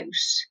kick him out.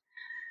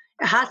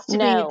 It has to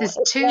be there's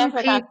two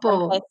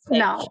people.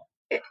 No,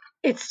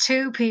 it's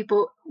two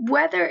people.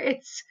 Whether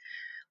it's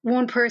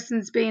one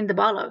person's being the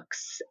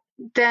bollocks,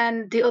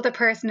 then the other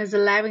person is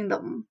allowing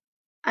them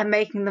and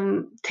making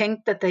them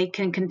think that they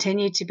can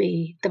continue to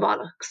be the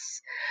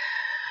bollocks.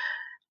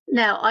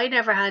 Now, I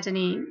never had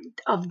any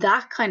of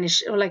that kind of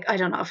shit. Like, I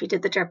don't know if he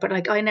did the dirt, but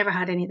like, I never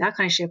had any of that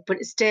kind of shit.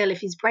 But still,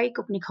 if you break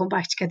up and you come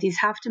back together,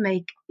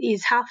 you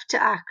have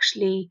to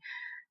actually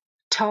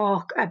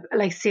talk,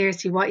 like,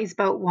 seriously, what you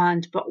both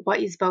want, but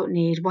what you both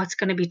need, what's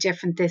going to be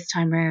different this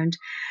time around.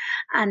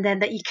 And then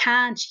that you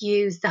can't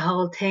use the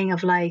whole thing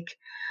of like,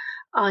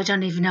 oh, I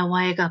don't even know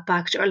why I got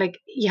back to, or like,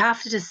 you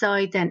have to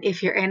decide then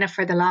if you're in it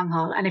for the long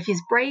haul. And if you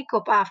break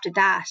up after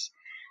that,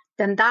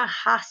 then that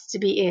has to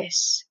be it.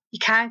 You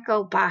can't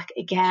go back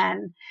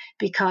again,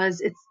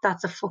 because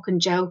that's a fucking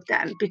joke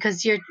then,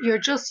 because you're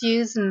just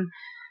using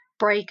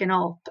breaking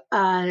up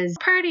as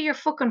part of your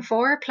fucking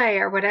foreplay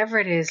or whatever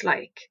it is,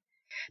 like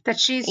that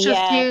she's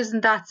just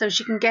using that so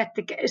she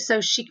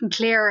can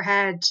clear her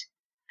head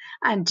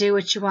and do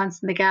what she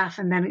wants in the gaff,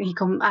 and then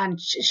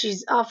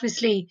she's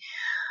obviously,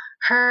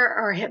 her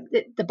or him,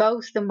 the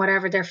both of them,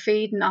 whatever, they're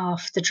feeding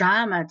off the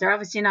drama. They're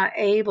obviously not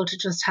able to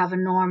just have a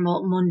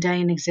normal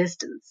mundane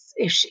existence.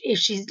 If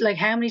she's like,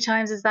 how many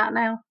times is that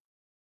now?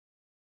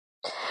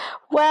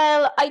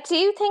 Well, I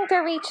do think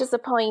there reaches a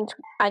point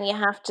and you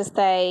have to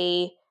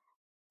say,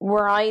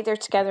 we're either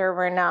together or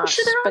we're not.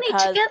 Well, they're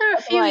only together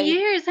a few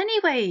years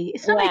anyway.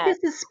 It's not like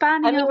this is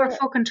spanning over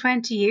fucking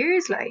 20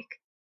 years, like.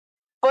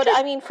 But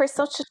I mean, for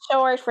such a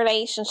short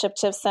relationship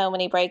to have so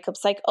many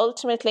breakups, like,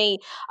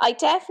 ultimately, I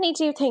definitely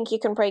do think you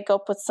can break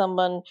up with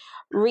someone,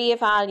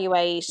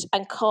 reevaluate,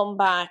 and come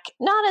back,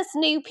 not as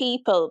new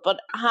people, but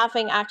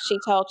having actually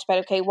talked about,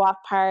 okay, what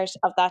part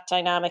of that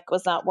dynamic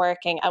was not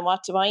working, and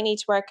what do I need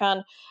to work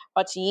on?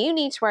 What do you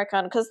need to work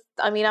on? Because,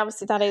 I mean,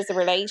 obviously that is a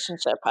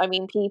relationship. I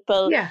mean,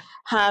 people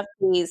have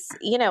these,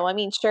 you know, I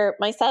mean, sure,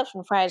 myself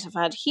and Fred have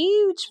had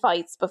huge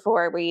fights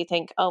before where you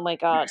think, oh my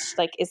God,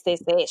 like, is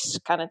this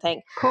it kind of thing?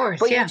 Of course,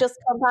 but you just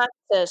come back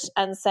to it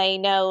and say,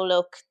 no,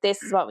 look,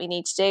 this is what we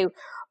need to do.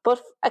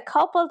 But a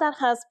couple that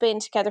has been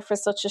together for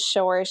such a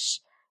short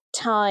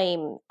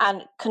time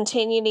and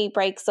continually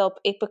breaks up,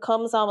 it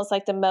becomes almost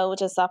like the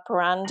modus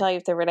operandi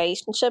of the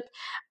relationship.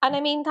 And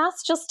I mean,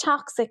 that's just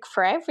toxic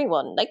for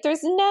everyone. Like,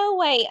 there's no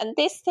way. And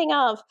this thing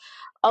of,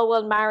 oh,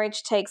 well,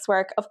 marriage takes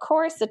work. Of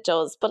course it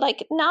does. But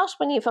like, not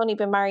when you've only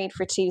been married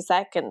for 2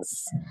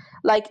 seconds.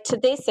 Like, to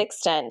this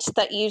extent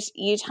that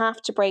you'd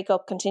have to break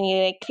up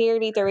continually.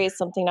 Clearly there is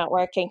something not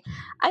working.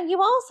 And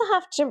you also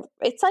have to,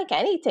 it's like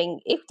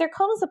anything. If there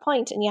comes a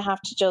point and you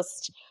have to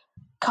just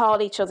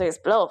call each other's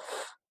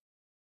bluff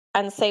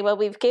and say, well,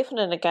 we've given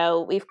it a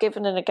go. We've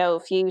given it a go a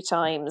few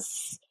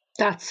times.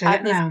 That's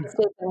it now. This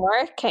isn't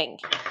working.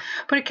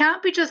 But it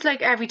can't be just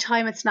like every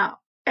time it's not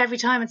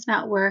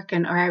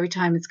working, or every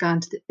time it's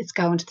going to the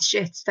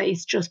shits, that you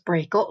just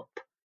break up.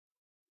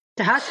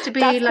 There has to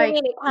be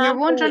you're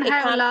wondering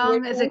how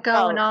long is it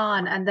going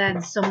on, and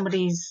then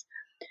somebody's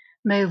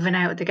moving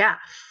out of the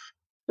gaff.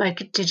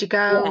 Like, did you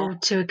go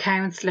to a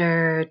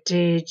counsellor?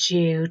 Did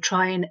you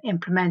try and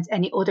implement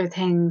any other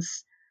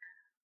things?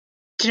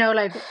 Do you know,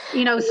 like,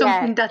 you know,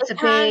 something that's a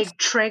big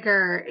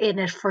trigger in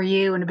it for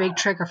you and a big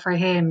trigger for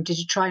him? Did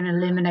you try and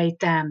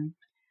eliminate them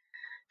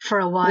for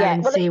a while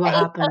and see what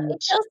happened?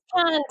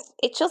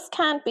 It just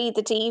can't be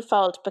the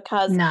default,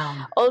 because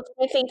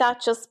ultimately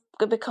that just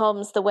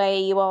becomes the way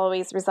you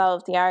always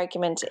resolve the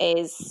argument,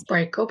 is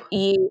break up.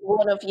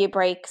 One of you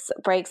breaks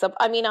up.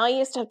 I mean, I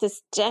used to have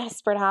this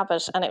desperate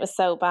habit, and it was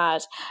so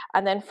bad.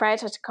 And then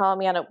Fred had to call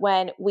me on it.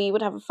 When we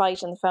would have a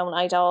fight on the phone,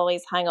 I'd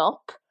always hang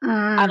up,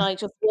 and I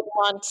just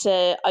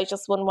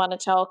wouldn't want to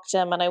talk to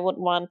him, and I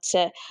wouldn't want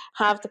to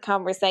have the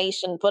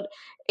conversation. But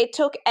it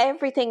took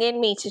everything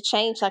in me to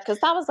change that, because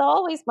that was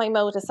always my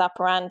modus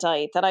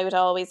operandi, that I would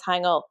always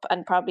hang up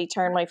and probably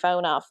turn my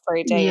phone off for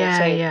a day or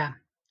two.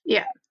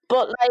 Yeah.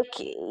 But like,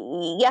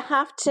 you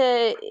have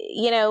to,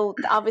 you know,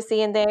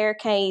 obviously in their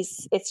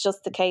case, it's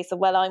just the case of,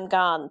 well, I'm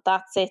gone.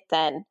 That's it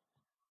then.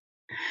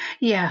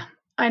 Yeah,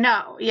 I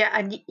know. Yeah,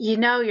 and you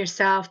know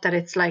yourself that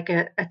it's like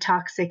a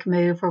toxic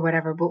move or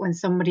whatever. But when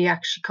somebody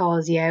actually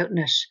calls you out on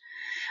it,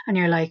 and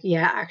you're like,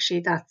 yeah, actually,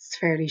 that's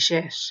fairly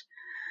shit.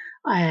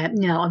 I'm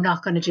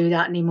not going to do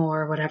that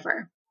anymore or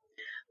whatever.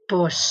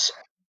 But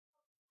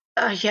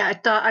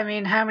I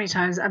mean, how many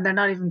times? And they're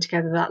not even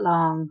together that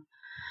long.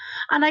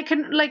 And I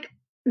can, like,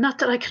 not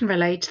that I can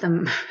relate to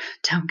them,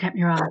 don't get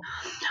me wrong,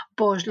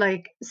 but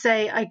like,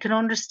 say, I can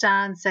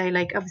understand, say,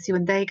 like, obviously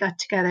when they got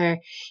together,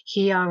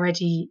 he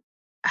already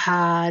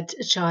had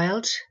a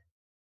child.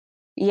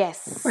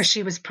 Yes. Or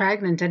she was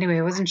pregnant anyway,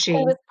 wasn't she? She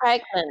was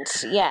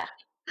pregnant, yeah.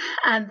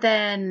 And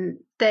then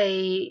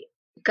they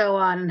go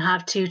on and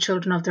have 2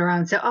 children of their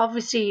own. So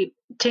obviously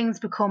things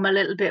become a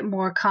little bit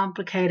more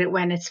complicated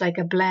when it's like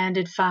a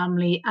blended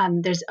family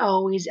and there's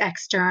always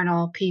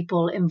external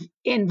people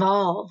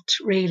involved,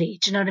 really.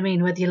 Do you know what I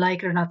mean? Whether you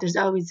like it or not, there's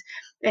always,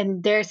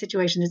 in their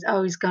situation, there's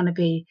always going to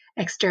be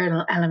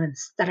external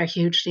elements that are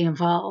hugely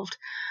involved.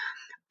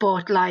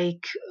 But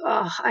like,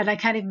 and I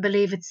can't even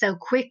believe it so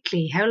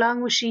quickly. How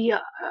long was she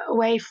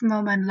away from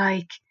him, and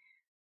like,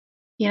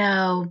 you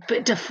know,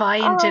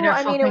 defiant in her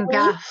fucking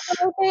gaff?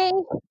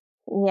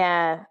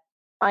 Yeah.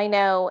 I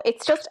know.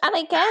 It's just, and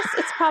I guess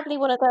it's probably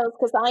one of those,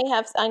 because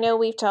I know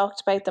we've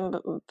talked about them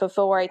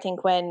before, I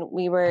think, when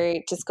we were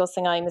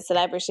discussing I'm a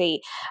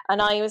Celebrity.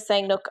 And I was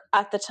saying, look,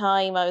 at the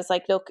time, I was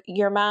like, look,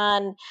 your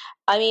man,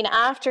 I mean,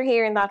 after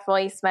hearing that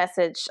voice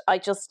message, I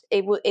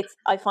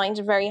find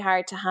it very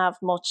hard to have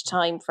much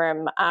time for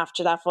him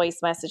after that voice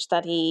message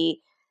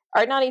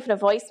or not even a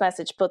voice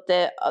message, but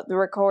the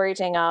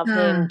recording of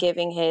him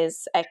giving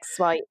his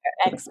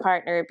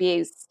ex-partner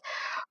abuse,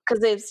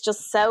 because it's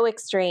just so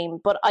extreme.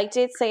 But I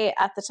did say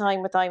at the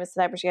time with I'm a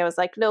Celebrity, I was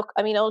like, look,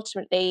 I mean,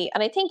 ultimately,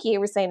 and I think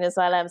you were saying as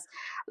well, Ems,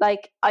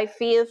 like, I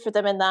feel for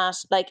them in that,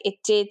 like, it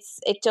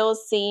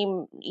does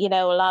seem, you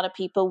know, a lot of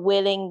people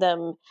willing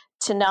them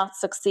to not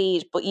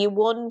succeed, but you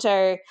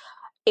wonder,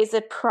 is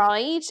it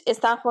pride? Is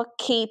that what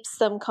keeps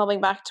them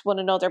coming back to one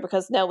another?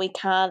 Because no, we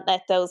can't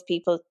let those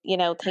people, you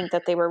know, think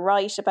that they were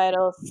right about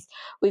us.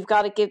 We've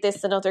got to give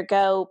this another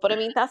go. But I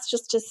mean, that's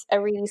just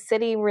a really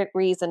silly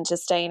reason to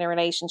stay in a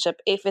relationship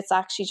if it's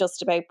actually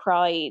just about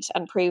pride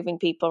and proving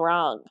people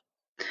wrong.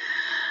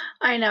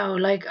 I know,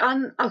 like,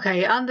 on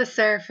the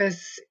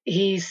surface,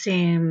 he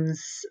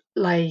seems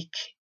like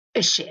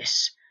a shit.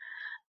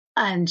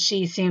 And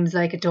she seems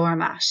like a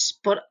doormat.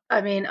 But I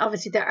mean,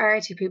 obviously there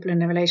are two people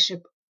in a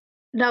relationship.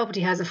 Nobody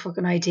has a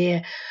fucking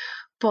idea.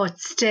 But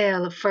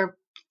still, for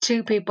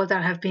two people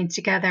that have been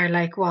together,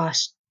 like, what,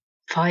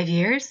 5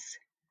 years?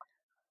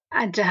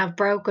 And to have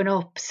broken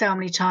up so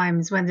many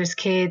times when there's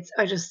kids,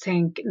 I just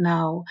think,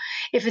 no.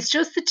 If it's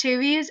just the two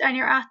of you and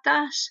you're at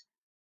that,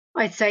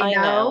 I'd say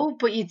no.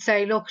 But you'd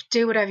say, look,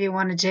 do whatever you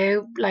want to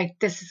do. Like,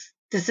 this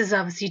is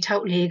obviously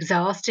totally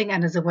exhausting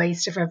and is a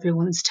waste of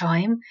everyone's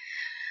time.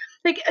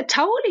 Like,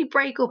 totally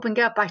break up and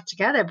get back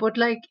together. But,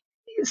 like,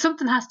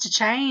 something has to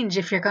change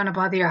if you're going to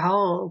bother your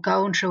whole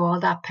going through all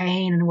that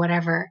pain and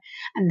whatever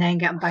and then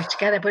getting back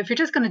together. But if you're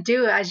just going to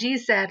do it, as you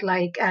said,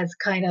 like, as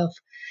kind of,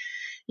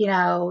 you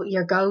know,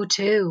 your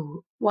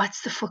go-to,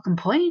 what's the fucking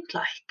point?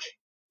 Like,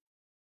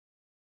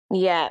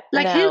 yeah,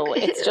 like, no,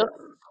 it's just,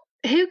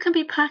 who can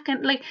be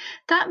packing? Like,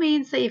 that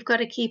means that you've got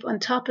to keep on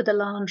top of the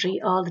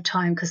laundry all the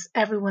time, because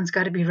everyone's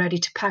got to be ready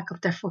to pack up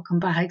their fucking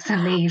bags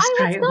and leave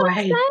straight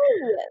away.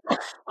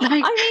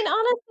 Like, I mean,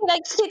 honestly,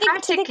 like,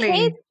 to the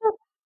kids,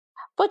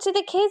 but do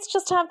the kids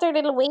just have their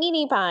little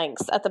weenie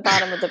bags at the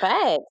bottom of the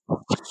bed?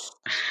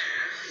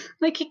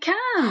 Like, you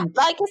can't.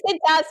 Like I said,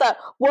 that's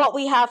what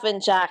we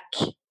haven't, Jack.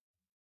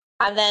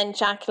 And then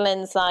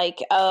Jacqueline's like,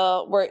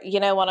 oh, you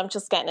know what, I'm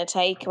just getting a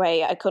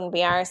takeaway. I couldn't be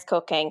arsed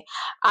cooking.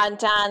 And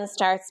Dan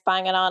starts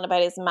banging on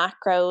about his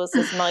macros,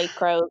 his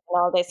micros, and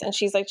all this. And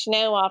she's like, you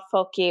know what,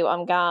 fuck you,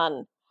 I'm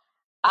gone.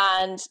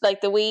 And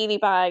like, the wheelie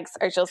bags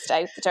are just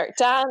out the door.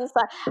 Dan's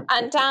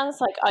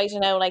like, I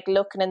don't know, like,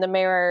 looking in the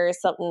mirror or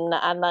something,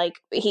 and like,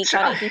 he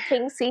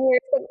thinks he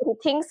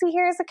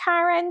hears a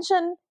car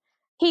engine.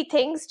 He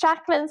thinks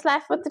Jacqueline's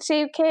left with the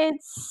two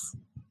kids.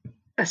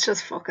 It's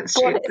just fucking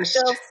stupid. But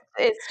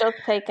it's just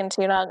taking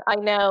too long. I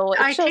know.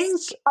 I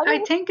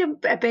think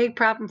a big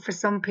problem for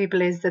some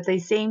people is that they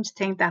seem to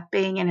think that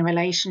being in a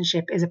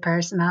relationship is a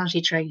personality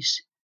trait,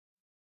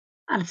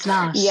 and it's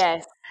not.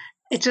 Yes.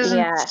 It doesn't.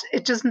 Yeah.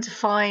 It doesn't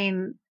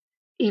define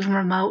even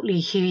remotely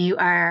who you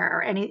are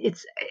or any. It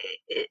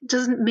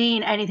doesn't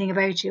mean anything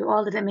about you.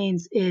 All that it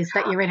means is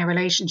that you're in a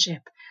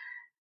relationship.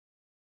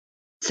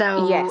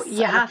 So yes,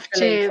 you have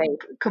to.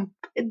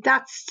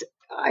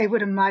 I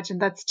would imagine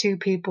that's two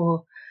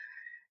people.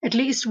 At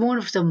least one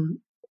of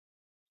them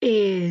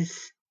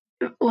is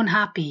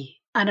unhappy,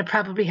 and it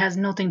probably has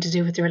nothing to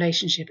do with the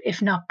relationship.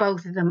 If not,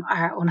 both of them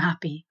are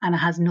unhappy, and it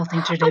has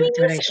nothing to do with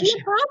the relationship.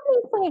 You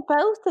probably say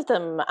both of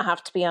them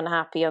have to be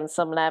unhappy on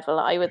some level,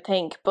 I would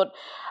think. But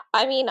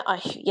I mean, I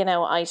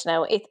don't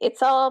know.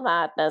 It's all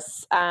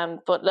madness.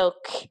 But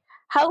look,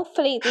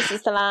 hopefully this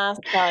is the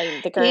last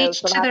time the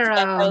girls will have to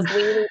get those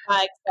wheelie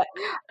bags.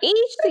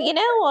 You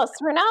know us,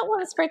 we're not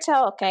ones for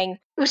talking.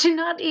 Would you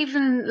not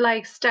even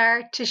like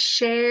start to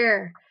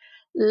share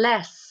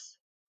less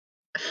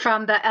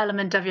from that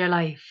element of your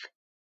life?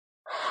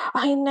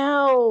 I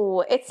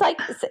know. It's like,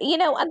 you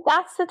know, and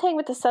that's the thing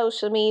with the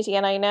social media.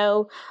 And I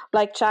know,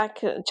 like,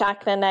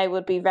 Jacqueline now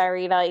would be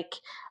very, like,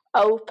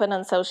 open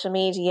on social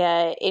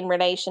media in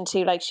relation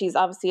to, like, she's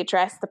obviously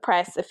addressed the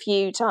press a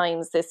few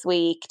times this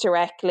week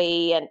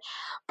directly,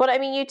 but I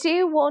mean, you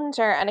do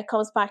wonder, and it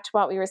comes back to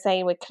what we were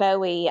saying with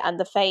Chloe and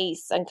the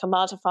face and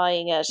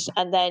commodifying it,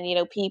 and then, you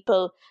know,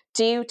 people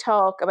do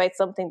talk about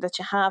something that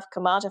you have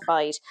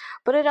commodified,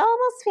 but it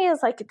almost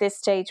feels like at this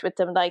stage with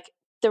them, like,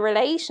 the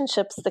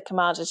relationship's the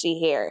commodity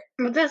here.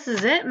 Well, this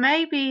is it.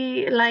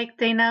 Maybe, like,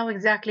 they know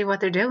exactly what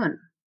they're doing.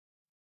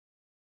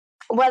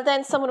 Well,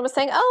 then someone was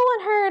saying, oh,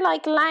 and her,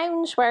 like,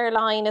 loungewear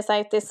line is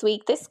out this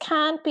week. This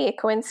can't be a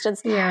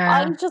coincidence.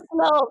 Yeah.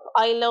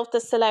 I love the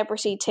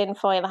celebrity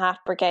tinfoil hat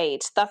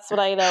brigade. That's what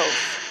I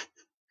love.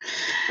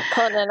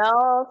 Putting it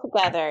all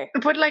together.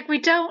 But, like, we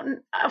don't,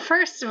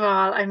 first of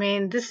all, I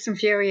mean, this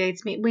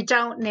infuriates me. We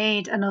don't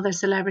need another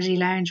celebrity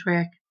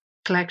loungewear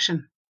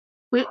collection.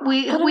 We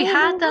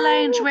had the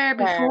loungewear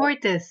before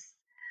this.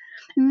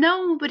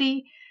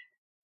 Nobody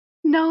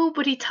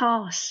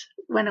thought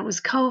when it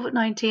was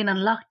COVID-19 and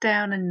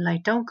lockdown and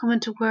like don't come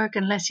into work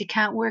unless you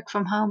can't work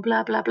from home,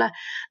 blah blah blah.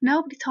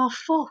 Nobody thought,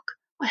 fuck,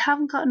 I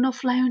haven't got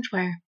enough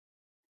loungewear.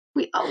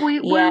 We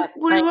were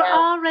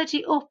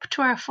already up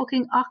to our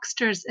fucking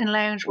oxters in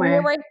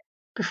loungewear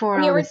before all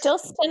this. You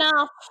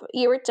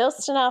were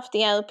dusting off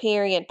the old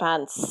period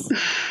pants.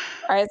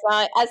 Or as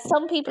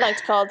some people like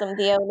to call them,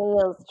 the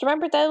O'Neills. Do you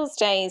remember those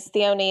days,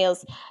 the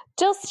O'Neills?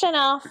 Dusting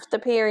off the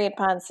period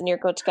pants and you're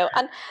good to go.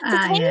 And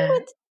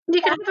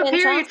you can have a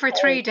period for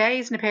 3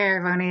 days in a pair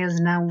of O'Neills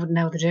and no one would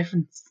know the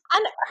difference.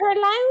 And her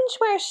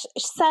loungewear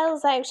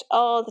sells out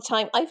all the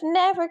time. I've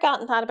never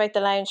gotten that about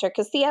the loungewear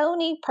because the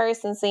only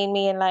person seeing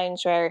me in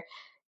loungewear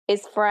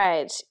is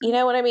Fred. You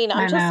know what I mean?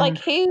 I'm just like,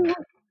 who?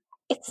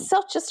 It's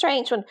such a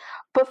strange one.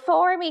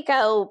 Before we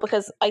go,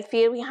 because I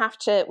feel we have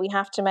to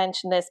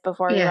mention this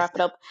before we wrap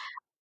it up.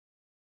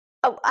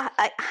 Oh,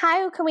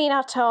 how can we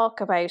not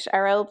talk about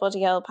our old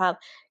buddy, old pal?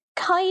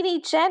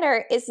 Kylie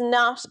Jenner is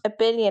not a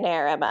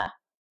billionaire, Emma.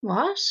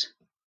 What?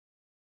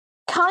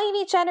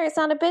 Kylie Jenner is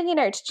not a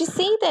billionaire. Did you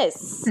see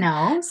this?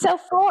 No. So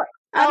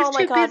I was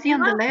too busy on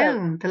the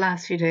loom the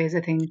last few days,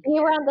 I think.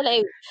 You were on the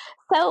loom.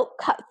 So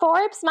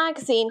Forbes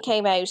magazine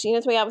came out. You know,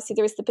 obviously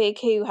there was the big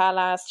hoo-ha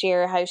last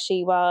year, how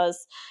she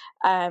was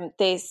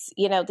this,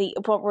 you know,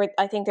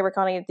 I think they were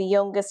calling it the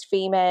youngest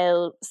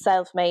female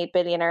self-made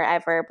billionaire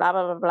ever, blah,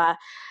 blah, blah, blah.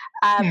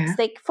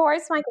 So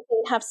Forbes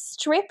magazine have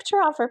stripped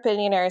her of her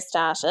billionaire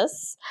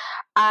status,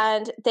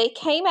 and they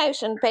came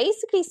out and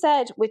basically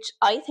said, which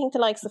I think the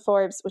likes of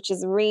Forbes, which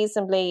is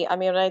reasonably, I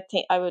mean, I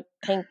would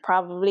think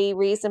probably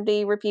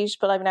reasonably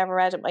reputable. I've never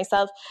read it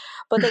myself,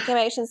 but they came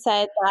out and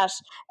said that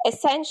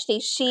essentially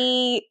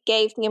she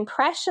gave the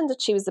impression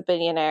that she was a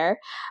billionaire,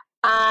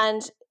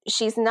 and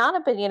she's not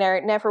a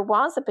billionaire, never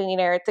was a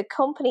billionaire. The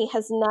company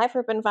has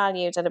never been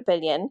valued at $1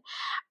 billion.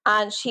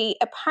 And she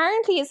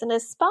apparently is in a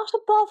spot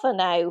above her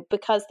now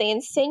because they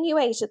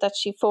insinuated that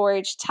she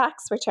forged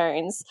tax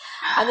returns.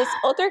 And this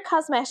other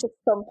cosmetics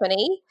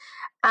company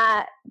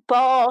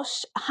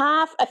bought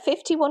a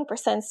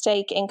 51%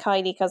 stake in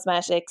Kylie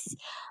Cosmetics.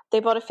 They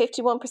bought a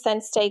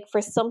 51% stake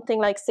for something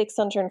like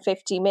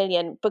 650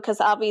 million because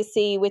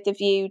obviously with a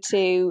view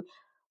to,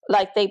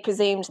 like, they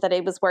presumed that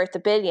it was worth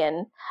 $1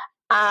 billion.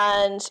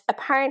 And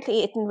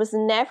apparently it was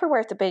never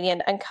worth $1 billion.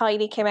 And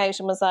Kylie came out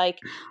and was like,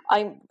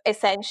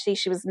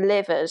 she was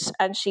livid.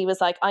 And she was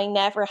like, I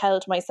never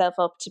held myself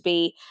up to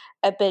be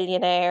a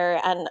billionaire.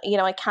 And, you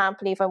know, I can't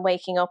believe I'm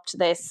waking up to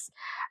this.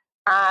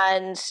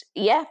 And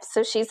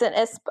so she's in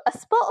a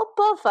spot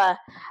above her.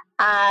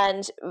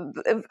 And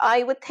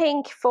I would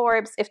think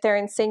Forbes, if they're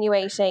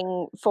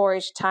insinuating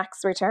forged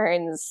tax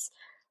returns,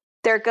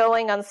 they're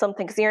going on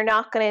something, because you're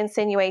not going to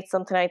insinuate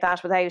something like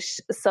that without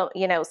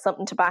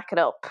something to back it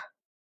up.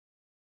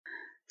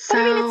 So,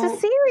 I mean,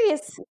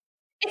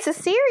 it's a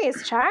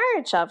serious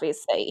charge,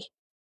 obviously.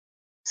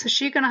 So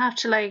she's going to have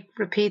to, like,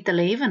 repeat the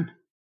leaving.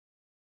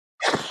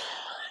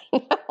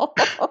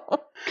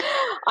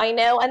 I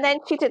know. And then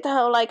she did the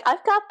whole, like,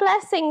 I've got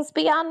blessings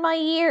beyond my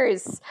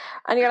years.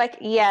 And you're like,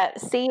 yeah,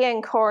 see you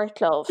in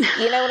court, love.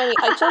 You know what I mean?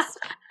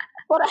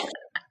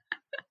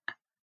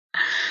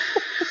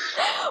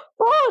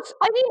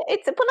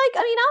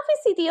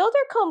 Obviously the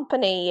other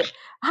company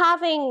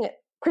having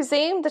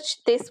presumed that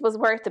this was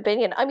worth $1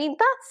 billion. I mean,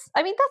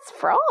 that's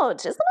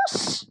fraud, isn't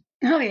it?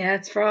 Oh yeah,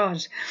 it's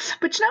fraud.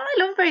 But you know what I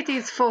love about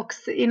these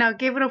folks, you know,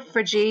 give it up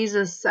for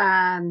Jesus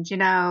and, you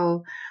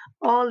know,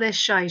 all this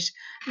shite.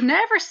 I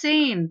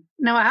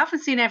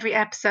haven't seen every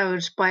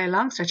episode by a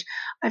long stretch.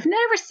 I've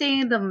never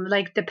seen them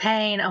like the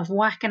pain of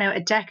whacking out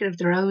a decade of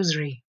the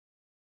rosary.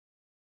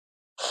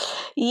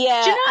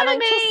 Yeah, do you know and what I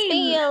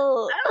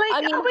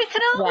mean? We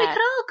could all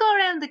go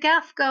around the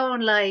gaff going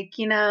like,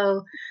 you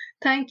know,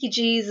 thank you,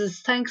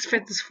 Jesus. Thanks for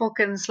this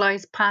fucking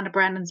sliced pan of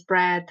Brennan's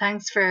bread.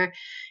 Thanks for,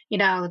 you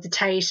know, the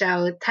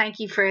tato. Thank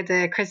you for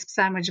the crisp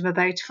sandwich I'm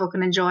about to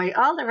fucking enjoy.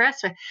 All the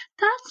rest of it.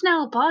 That's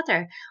no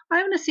bother.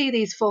 I want to see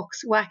these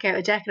fucks whack out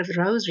a decade of the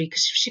rosary,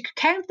 because if she could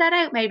count that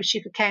out, maybe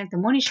she could count the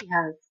money she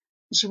has.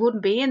 And she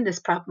wouldn't be in this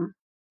problem.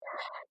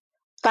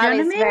 That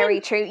is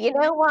very true. You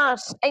know what?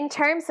 In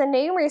terms of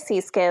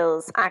numeracy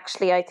skills,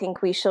 actually, I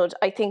think we should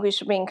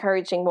be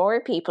encouraging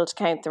more people to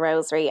count the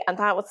rosary, and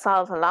that would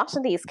solve a lot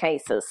of these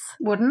cases.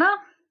 Wouldn't it?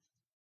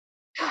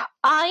 And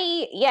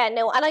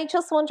I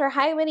just wonder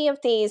how many of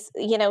these,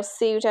 you know,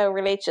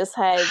 pseudo-religious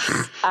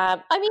heads,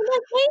 maybe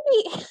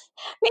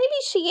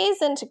she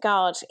is into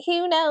God,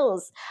 who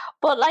knows?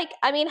 But, like,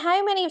 I mean,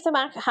 how many of them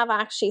have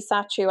actually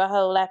sat through a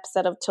whole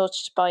episode of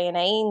Touched by an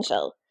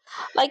Angel?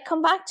 Like,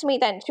 come back to me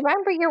then. Do you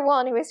remember your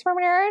one who was from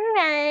Northern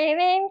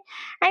Ireland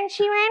and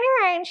she ran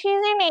around, she's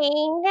an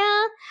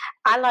angel?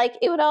 And, like,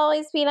 it would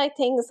always be, like,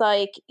 things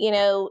like, you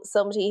know,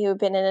 somebody who had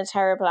been in a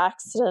terrible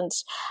accident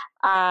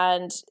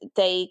and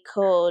they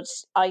could,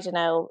 I don't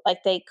know,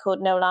 like, they could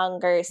no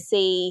longer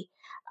see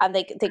and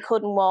they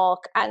couldn't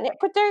walk,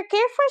 but their gift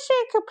was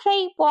they could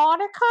play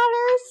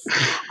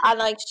watercolors, and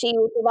like she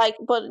was like,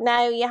 but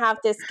now you have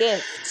this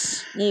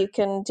gift, you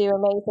can do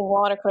amazing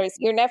watercolors.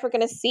 You're never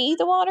going to see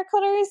the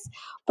watercolors,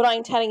 but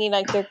I'm telling you,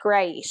 like, they're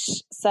great.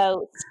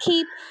 So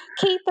keep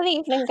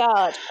believing in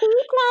God,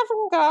 keep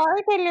loving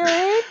God, the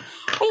Lord,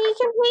 and you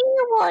can paint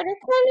your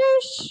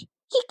watercolors.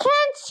 You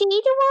can't see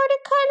the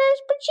watercolors,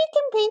 but you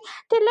can paint.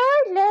 The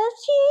Lord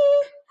loves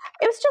you.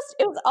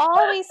 It was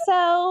always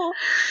so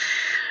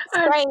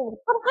strange.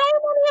 But how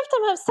many of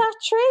them have sat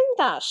through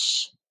that?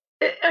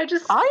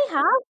 I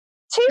have.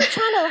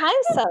 2-channel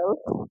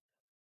household.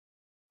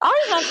 I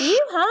have, you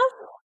have.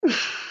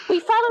 We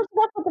followed it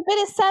up with a bit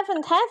of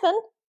Seventh Heaven.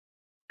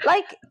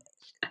 Like,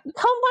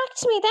 come back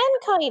to me then,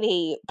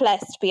 Kylie.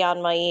 Blessed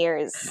beyond my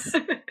ears.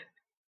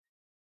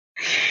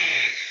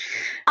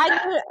 You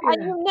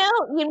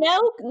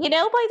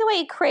know. By the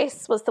way,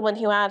 Chris was the one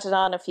who added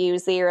on a few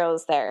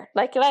zeros there.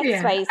 Like,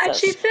 let's face it.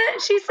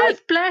 And she says,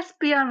 "Blessed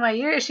beyond my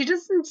ears." She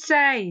doesn't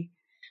say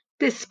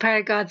this is part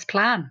of God's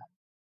plan.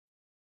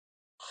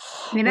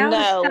 You know?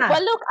 No.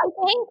 Well, look,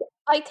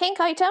 I think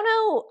I don't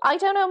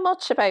know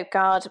much about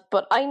God,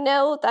 but I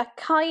know that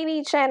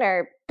Kylie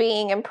Jenner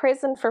being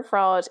imprisoned for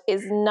fraud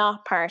is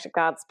not part of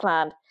God's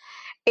plan.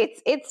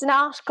 It's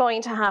not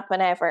going to happen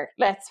ever.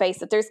 Let's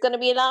face it. There's going to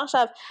be a lot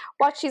of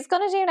what she's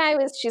going to do now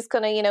is she's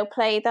going to,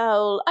 play the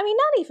whole. I mean,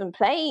 not even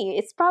play.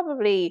 It's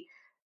probably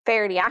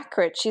fairly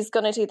accurate. She's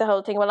going to do the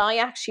whole thing. Well,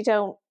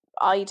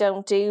 I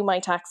don't do my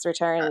tax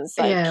returns.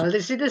 Like, well,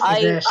 this is it.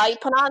 I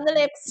put on the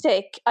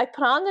lipstick. I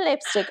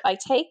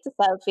take the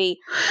selfie.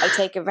 I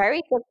take a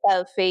very good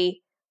selfie.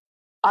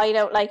 I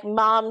don't, like,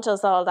 Mom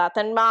does all that.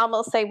 Then Mom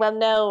will say, well,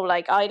 no,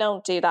 like, I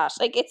don't do that.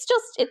 Like, it's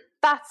just,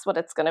 that's what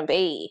it's going to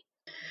be.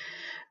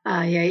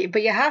 Yeah,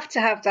 but you have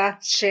to have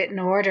that shit in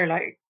order,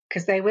 like,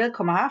 because they will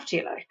come after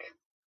you, like.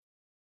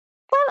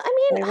 Well, I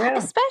mean,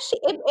 especially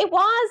it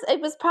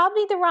was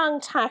probably the wrong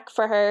tack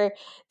for her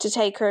to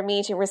take her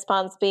immediate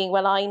response being,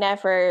 well, I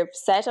never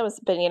said I was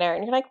a billionaire.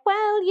 And you're like,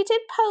 well, you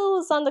did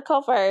pose on the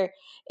cover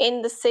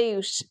in the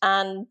suit,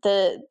 and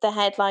the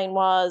headline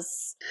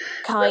was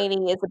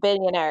Kylie is a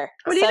billionaire.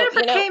 Well, you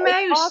never came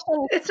out.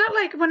 It's not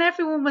like when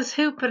everyone was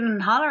hooping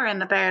and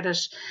hollering about it.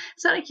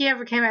 It's not like you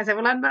ever came out and said,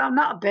 well, I'm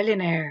not a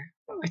billionaire.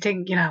 I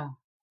think,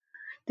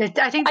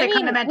 I think they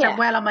kind of meant I'm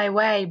well on my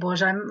way,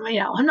 but I'm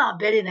not a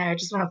billionaire. I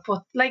just want to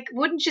put, like,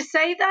 wouldn't you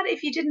say that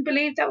if you didn't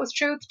believe that was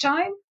true at the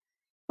time?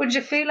 Wouldn't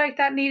you feel like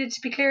that needed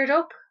to be cleared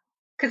up?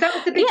 Because that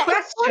was the big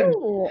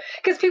question.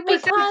 Because people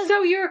would say,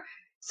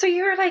 so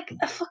you're like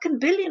a fucking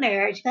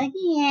billionaire. And you're like,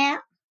 yeah.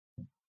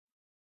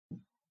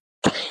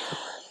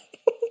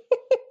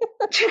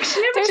 She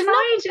never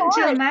denied it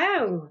until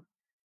now.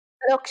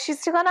 Look,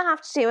 she's going to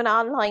have to do an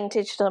online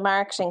digital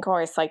marketing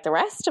course like the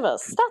rest of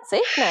us. That's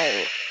it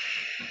now.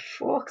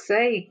 Fuck's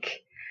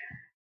sake.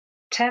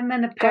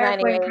 10-minute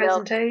PowerPoint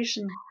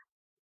presentation.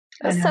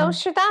 So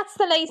sure, that's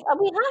the latest.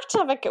 We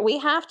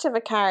have to have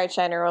a Cara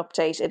Jenner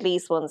update at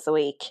least once a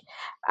week.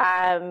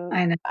 I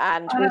know.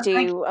 And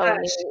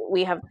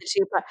we have the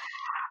two.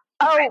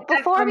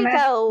 Before we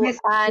go,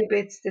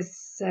 bits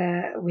this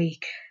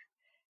week.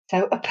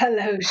 So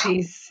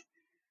apologies.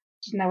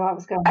 Didn't know what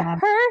was going on.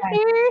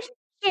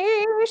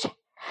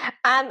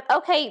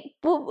 Okay,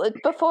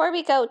 before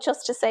we go,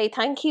 just to say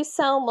thank you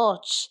so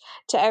much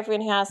to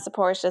everyone who has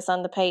supported us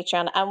on the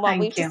Patreon. And what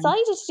we've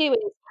decided to do is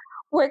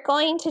we're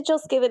going to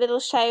just give a little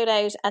shout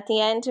out at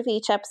the end of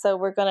each episode.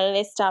 We're going to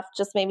list off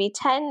just maybe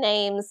 10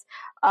 names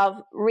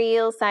of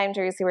real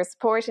sounders who are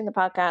supporting the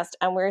podcast.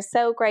 And we're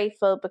so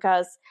grateful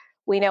because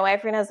we know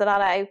everyone has a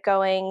lot of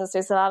outgoings.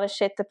 There's a lot of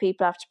shit that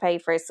people have to pay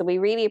for. So we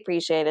really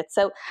appreciate it.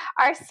 So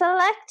our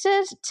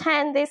selected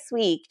 10 this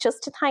week,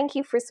 just to thank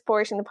you for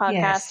supporting the podcast.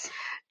 Yes.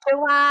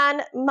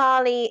 Joanne,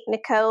 Molly,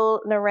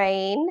 Nicole,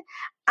 Lorraine,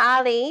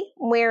 Ali,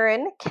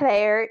 Muireann,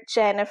 Claire,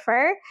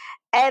 Jennifer,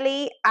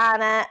 Ellie,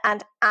 Anna,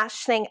 and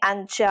Aisling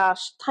and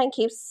Josh. Thank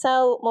you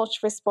so much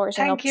for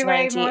supporting Up to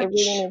 90. It really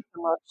means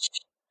so much.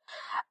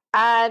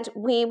 And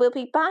we will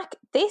be back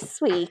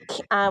this week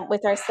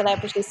with our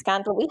celebrity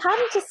scandal. We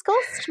hadn't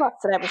discussed what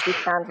celebrity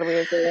scandal we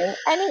were doing.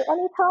 Any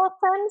thoughts,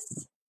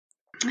 friends?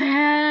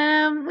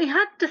 We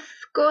had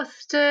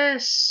discussed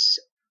it.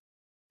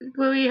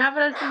 Will we have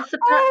it as a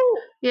surprise?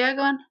 Yeah,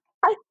 go on.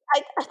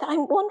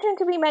 I'm wondering,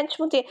 could we mention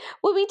one day?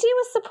 Will we do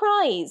a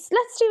surprise?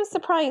 Let's do a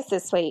surprise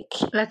this week.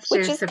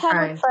 Which is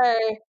surprise.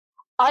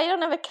 I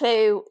don't have a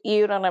clue.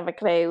 You don't have a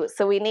clue.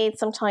 So we need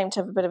some time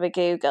to have a bit of a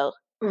Google.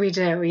 We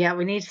do, yeah.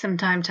 We need some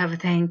time to have a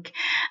think.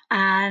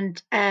 And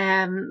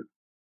I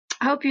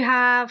hope you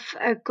have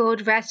a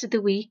good rest of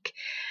the week.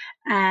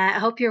 I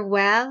hope you're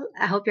well.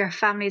 I hope your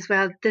family is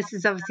well. This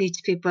is obviously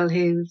to people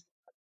who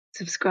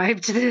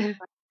subscribe to the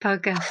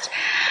podcast.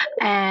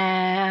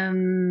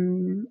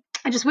 I'm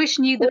just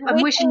wishing you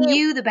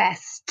the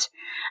best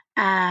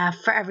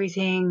for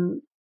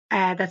everything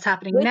that's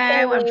happening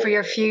now and for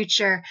your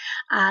future.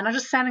 And I'm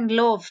just sending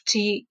love to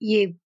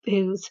you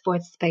who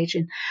supports the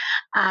Patreon.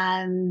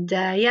 And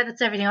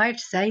that's everything I have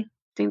to say. I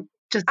think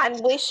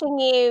And wishing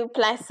you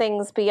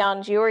blessings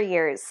beyond your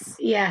years.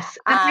 Yes.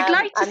 And I'd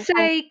like to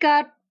say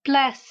God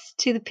bless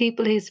to the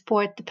people who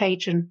support the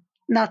Patreon,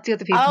 not the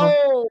other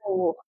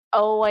people.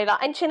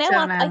 And you know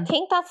what? I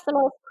think that's the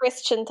most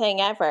Christian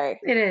thing ever.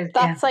 It is.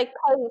 That's like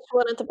page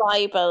 1 of the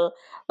Bible.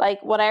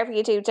 Like, whatever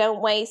you do,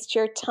 don't waste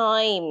your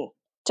time.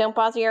 Don't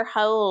bother your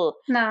whole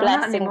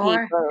blessing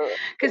people.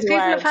 Because people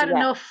have had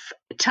enough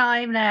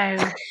time now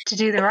to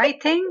do the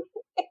right thing.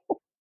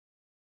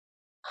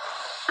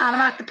 And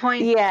I'm at the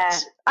point now,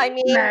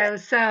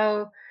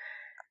 so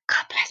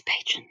God bless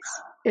patrons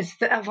is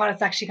what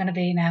it's actually going to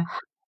be now.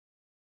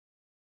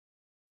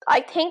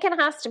 I think it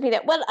has to be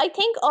that. Well, I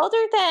think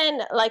other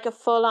than like a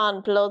full-on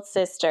Blood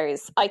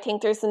Sisters, I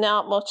think there's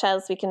not much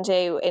else we can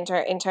do in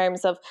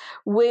terms of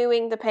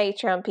wooing the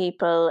Patreon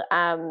people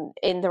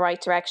in the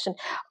right direction.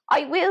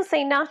 I will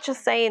say, not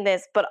just saying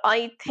this, but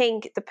I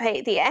think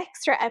the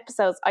extra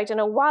episodes, I don't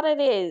know what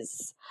it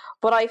is,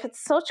 but I've had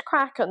such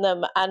crack on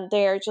them, and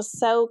they're just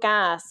so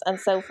gas and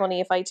so funny,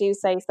 if I do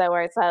say so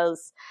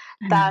ourselves,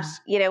 that,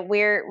 you know,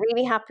 we're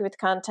really happy with the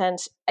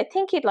content. I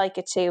think you'd like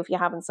it too if you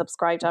haven't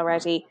subscribed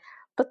already.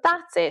 But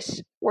that's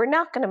it. We're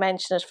not going to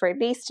mention it for at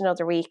least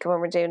another week when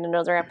we're doing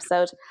another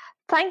episode.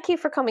 Thank you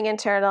for coming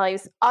into our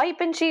lives. I've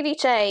been Julie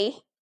J.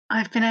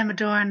 I've been Emma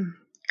Dorn.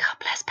 God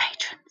bless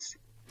patrons.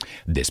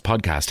 This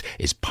podcast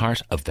is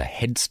part of the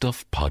Head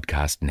Stuff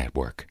Podcast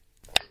Network.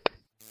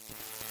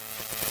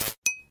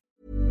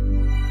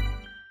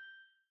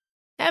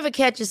 Ever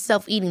catch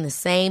yourself eating the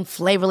same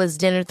flavorless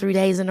dinner 3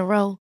 days in a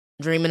row?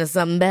 Dreaming of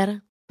something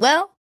better?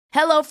 Well,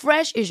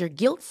 HelloFresh is your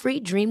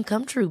guilt-free dream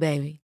come true,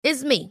 baby.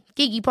 It's me,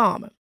 Keke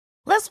Palmer.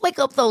 Let's wake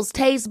up those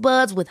taste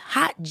buds with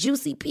hot,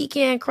 juicy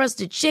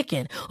pecan-crusted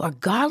chicken or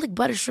garlic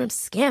butter shrimp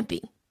scampi.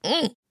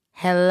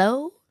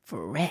 Hello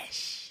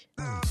Fresh.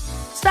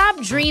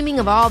 Stop dreaming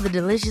of all the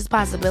delicious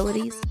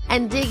possibilities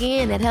and dig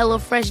in at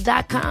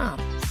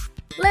HelloFresh.com.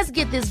 Let's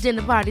get this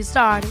dinner party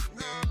started.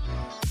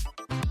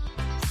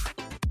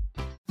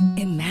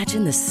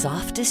 Imagine the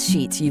softest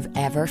sheets you've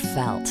ever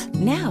felt.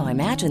 Now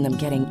imagine them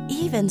getting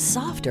even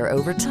softer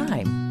over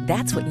time.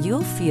 That's what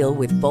you'll feel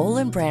with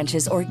Boll &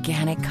 Branch's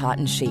organic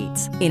cotton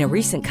sheets. In a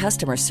recent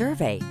customer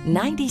survey,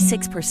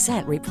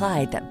 96%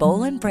 replied that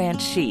Boll & Branch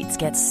sheets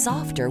get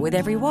softer with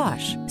every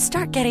wash.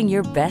 Start getting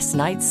your best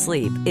night's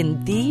sleep in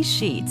these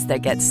sheets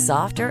that get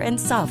softer and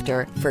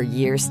softer for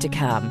years to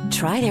come.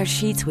 Try their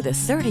sheets with a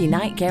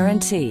 30-night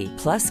guarantee.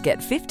 Plus, get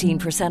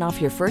 15%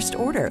 off your first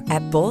order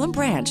at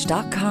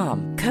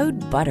BollandBranch.com. Code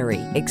BUTTERY.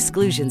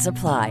 Exclusions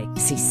apply.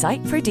 See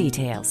site for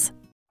details.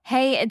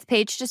 Hey, it's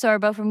Paige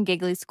DeSorbo from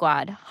Giggly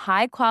Squad.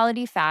 High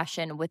quality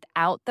fashion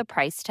without the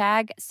price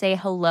tag. Say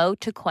hello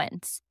to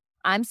Quince.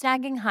 I'm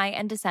snagging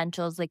high-end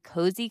essentials like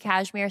cozy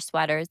cashmere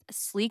sweaters,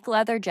 sleek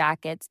leather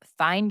jackets,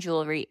 fine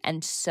jewelry,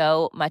 and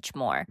so much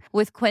more.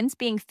 With Quince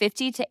being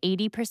 50 to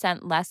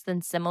 80% less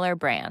than similar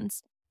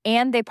brands.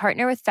 And they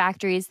partner with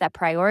factories that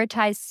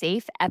prioritize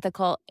safe,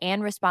 ethical,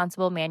 and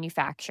responsible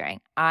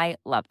manufacturing. I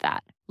love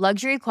that.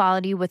 Luxury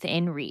quality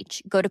within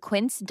reach. Go to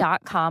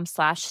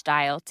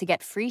quince.com/style to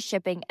get free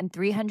shipping and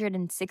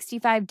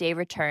 365-day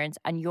returns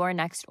on your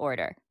next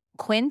order.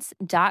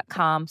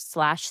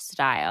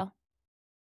 Quince.com/style.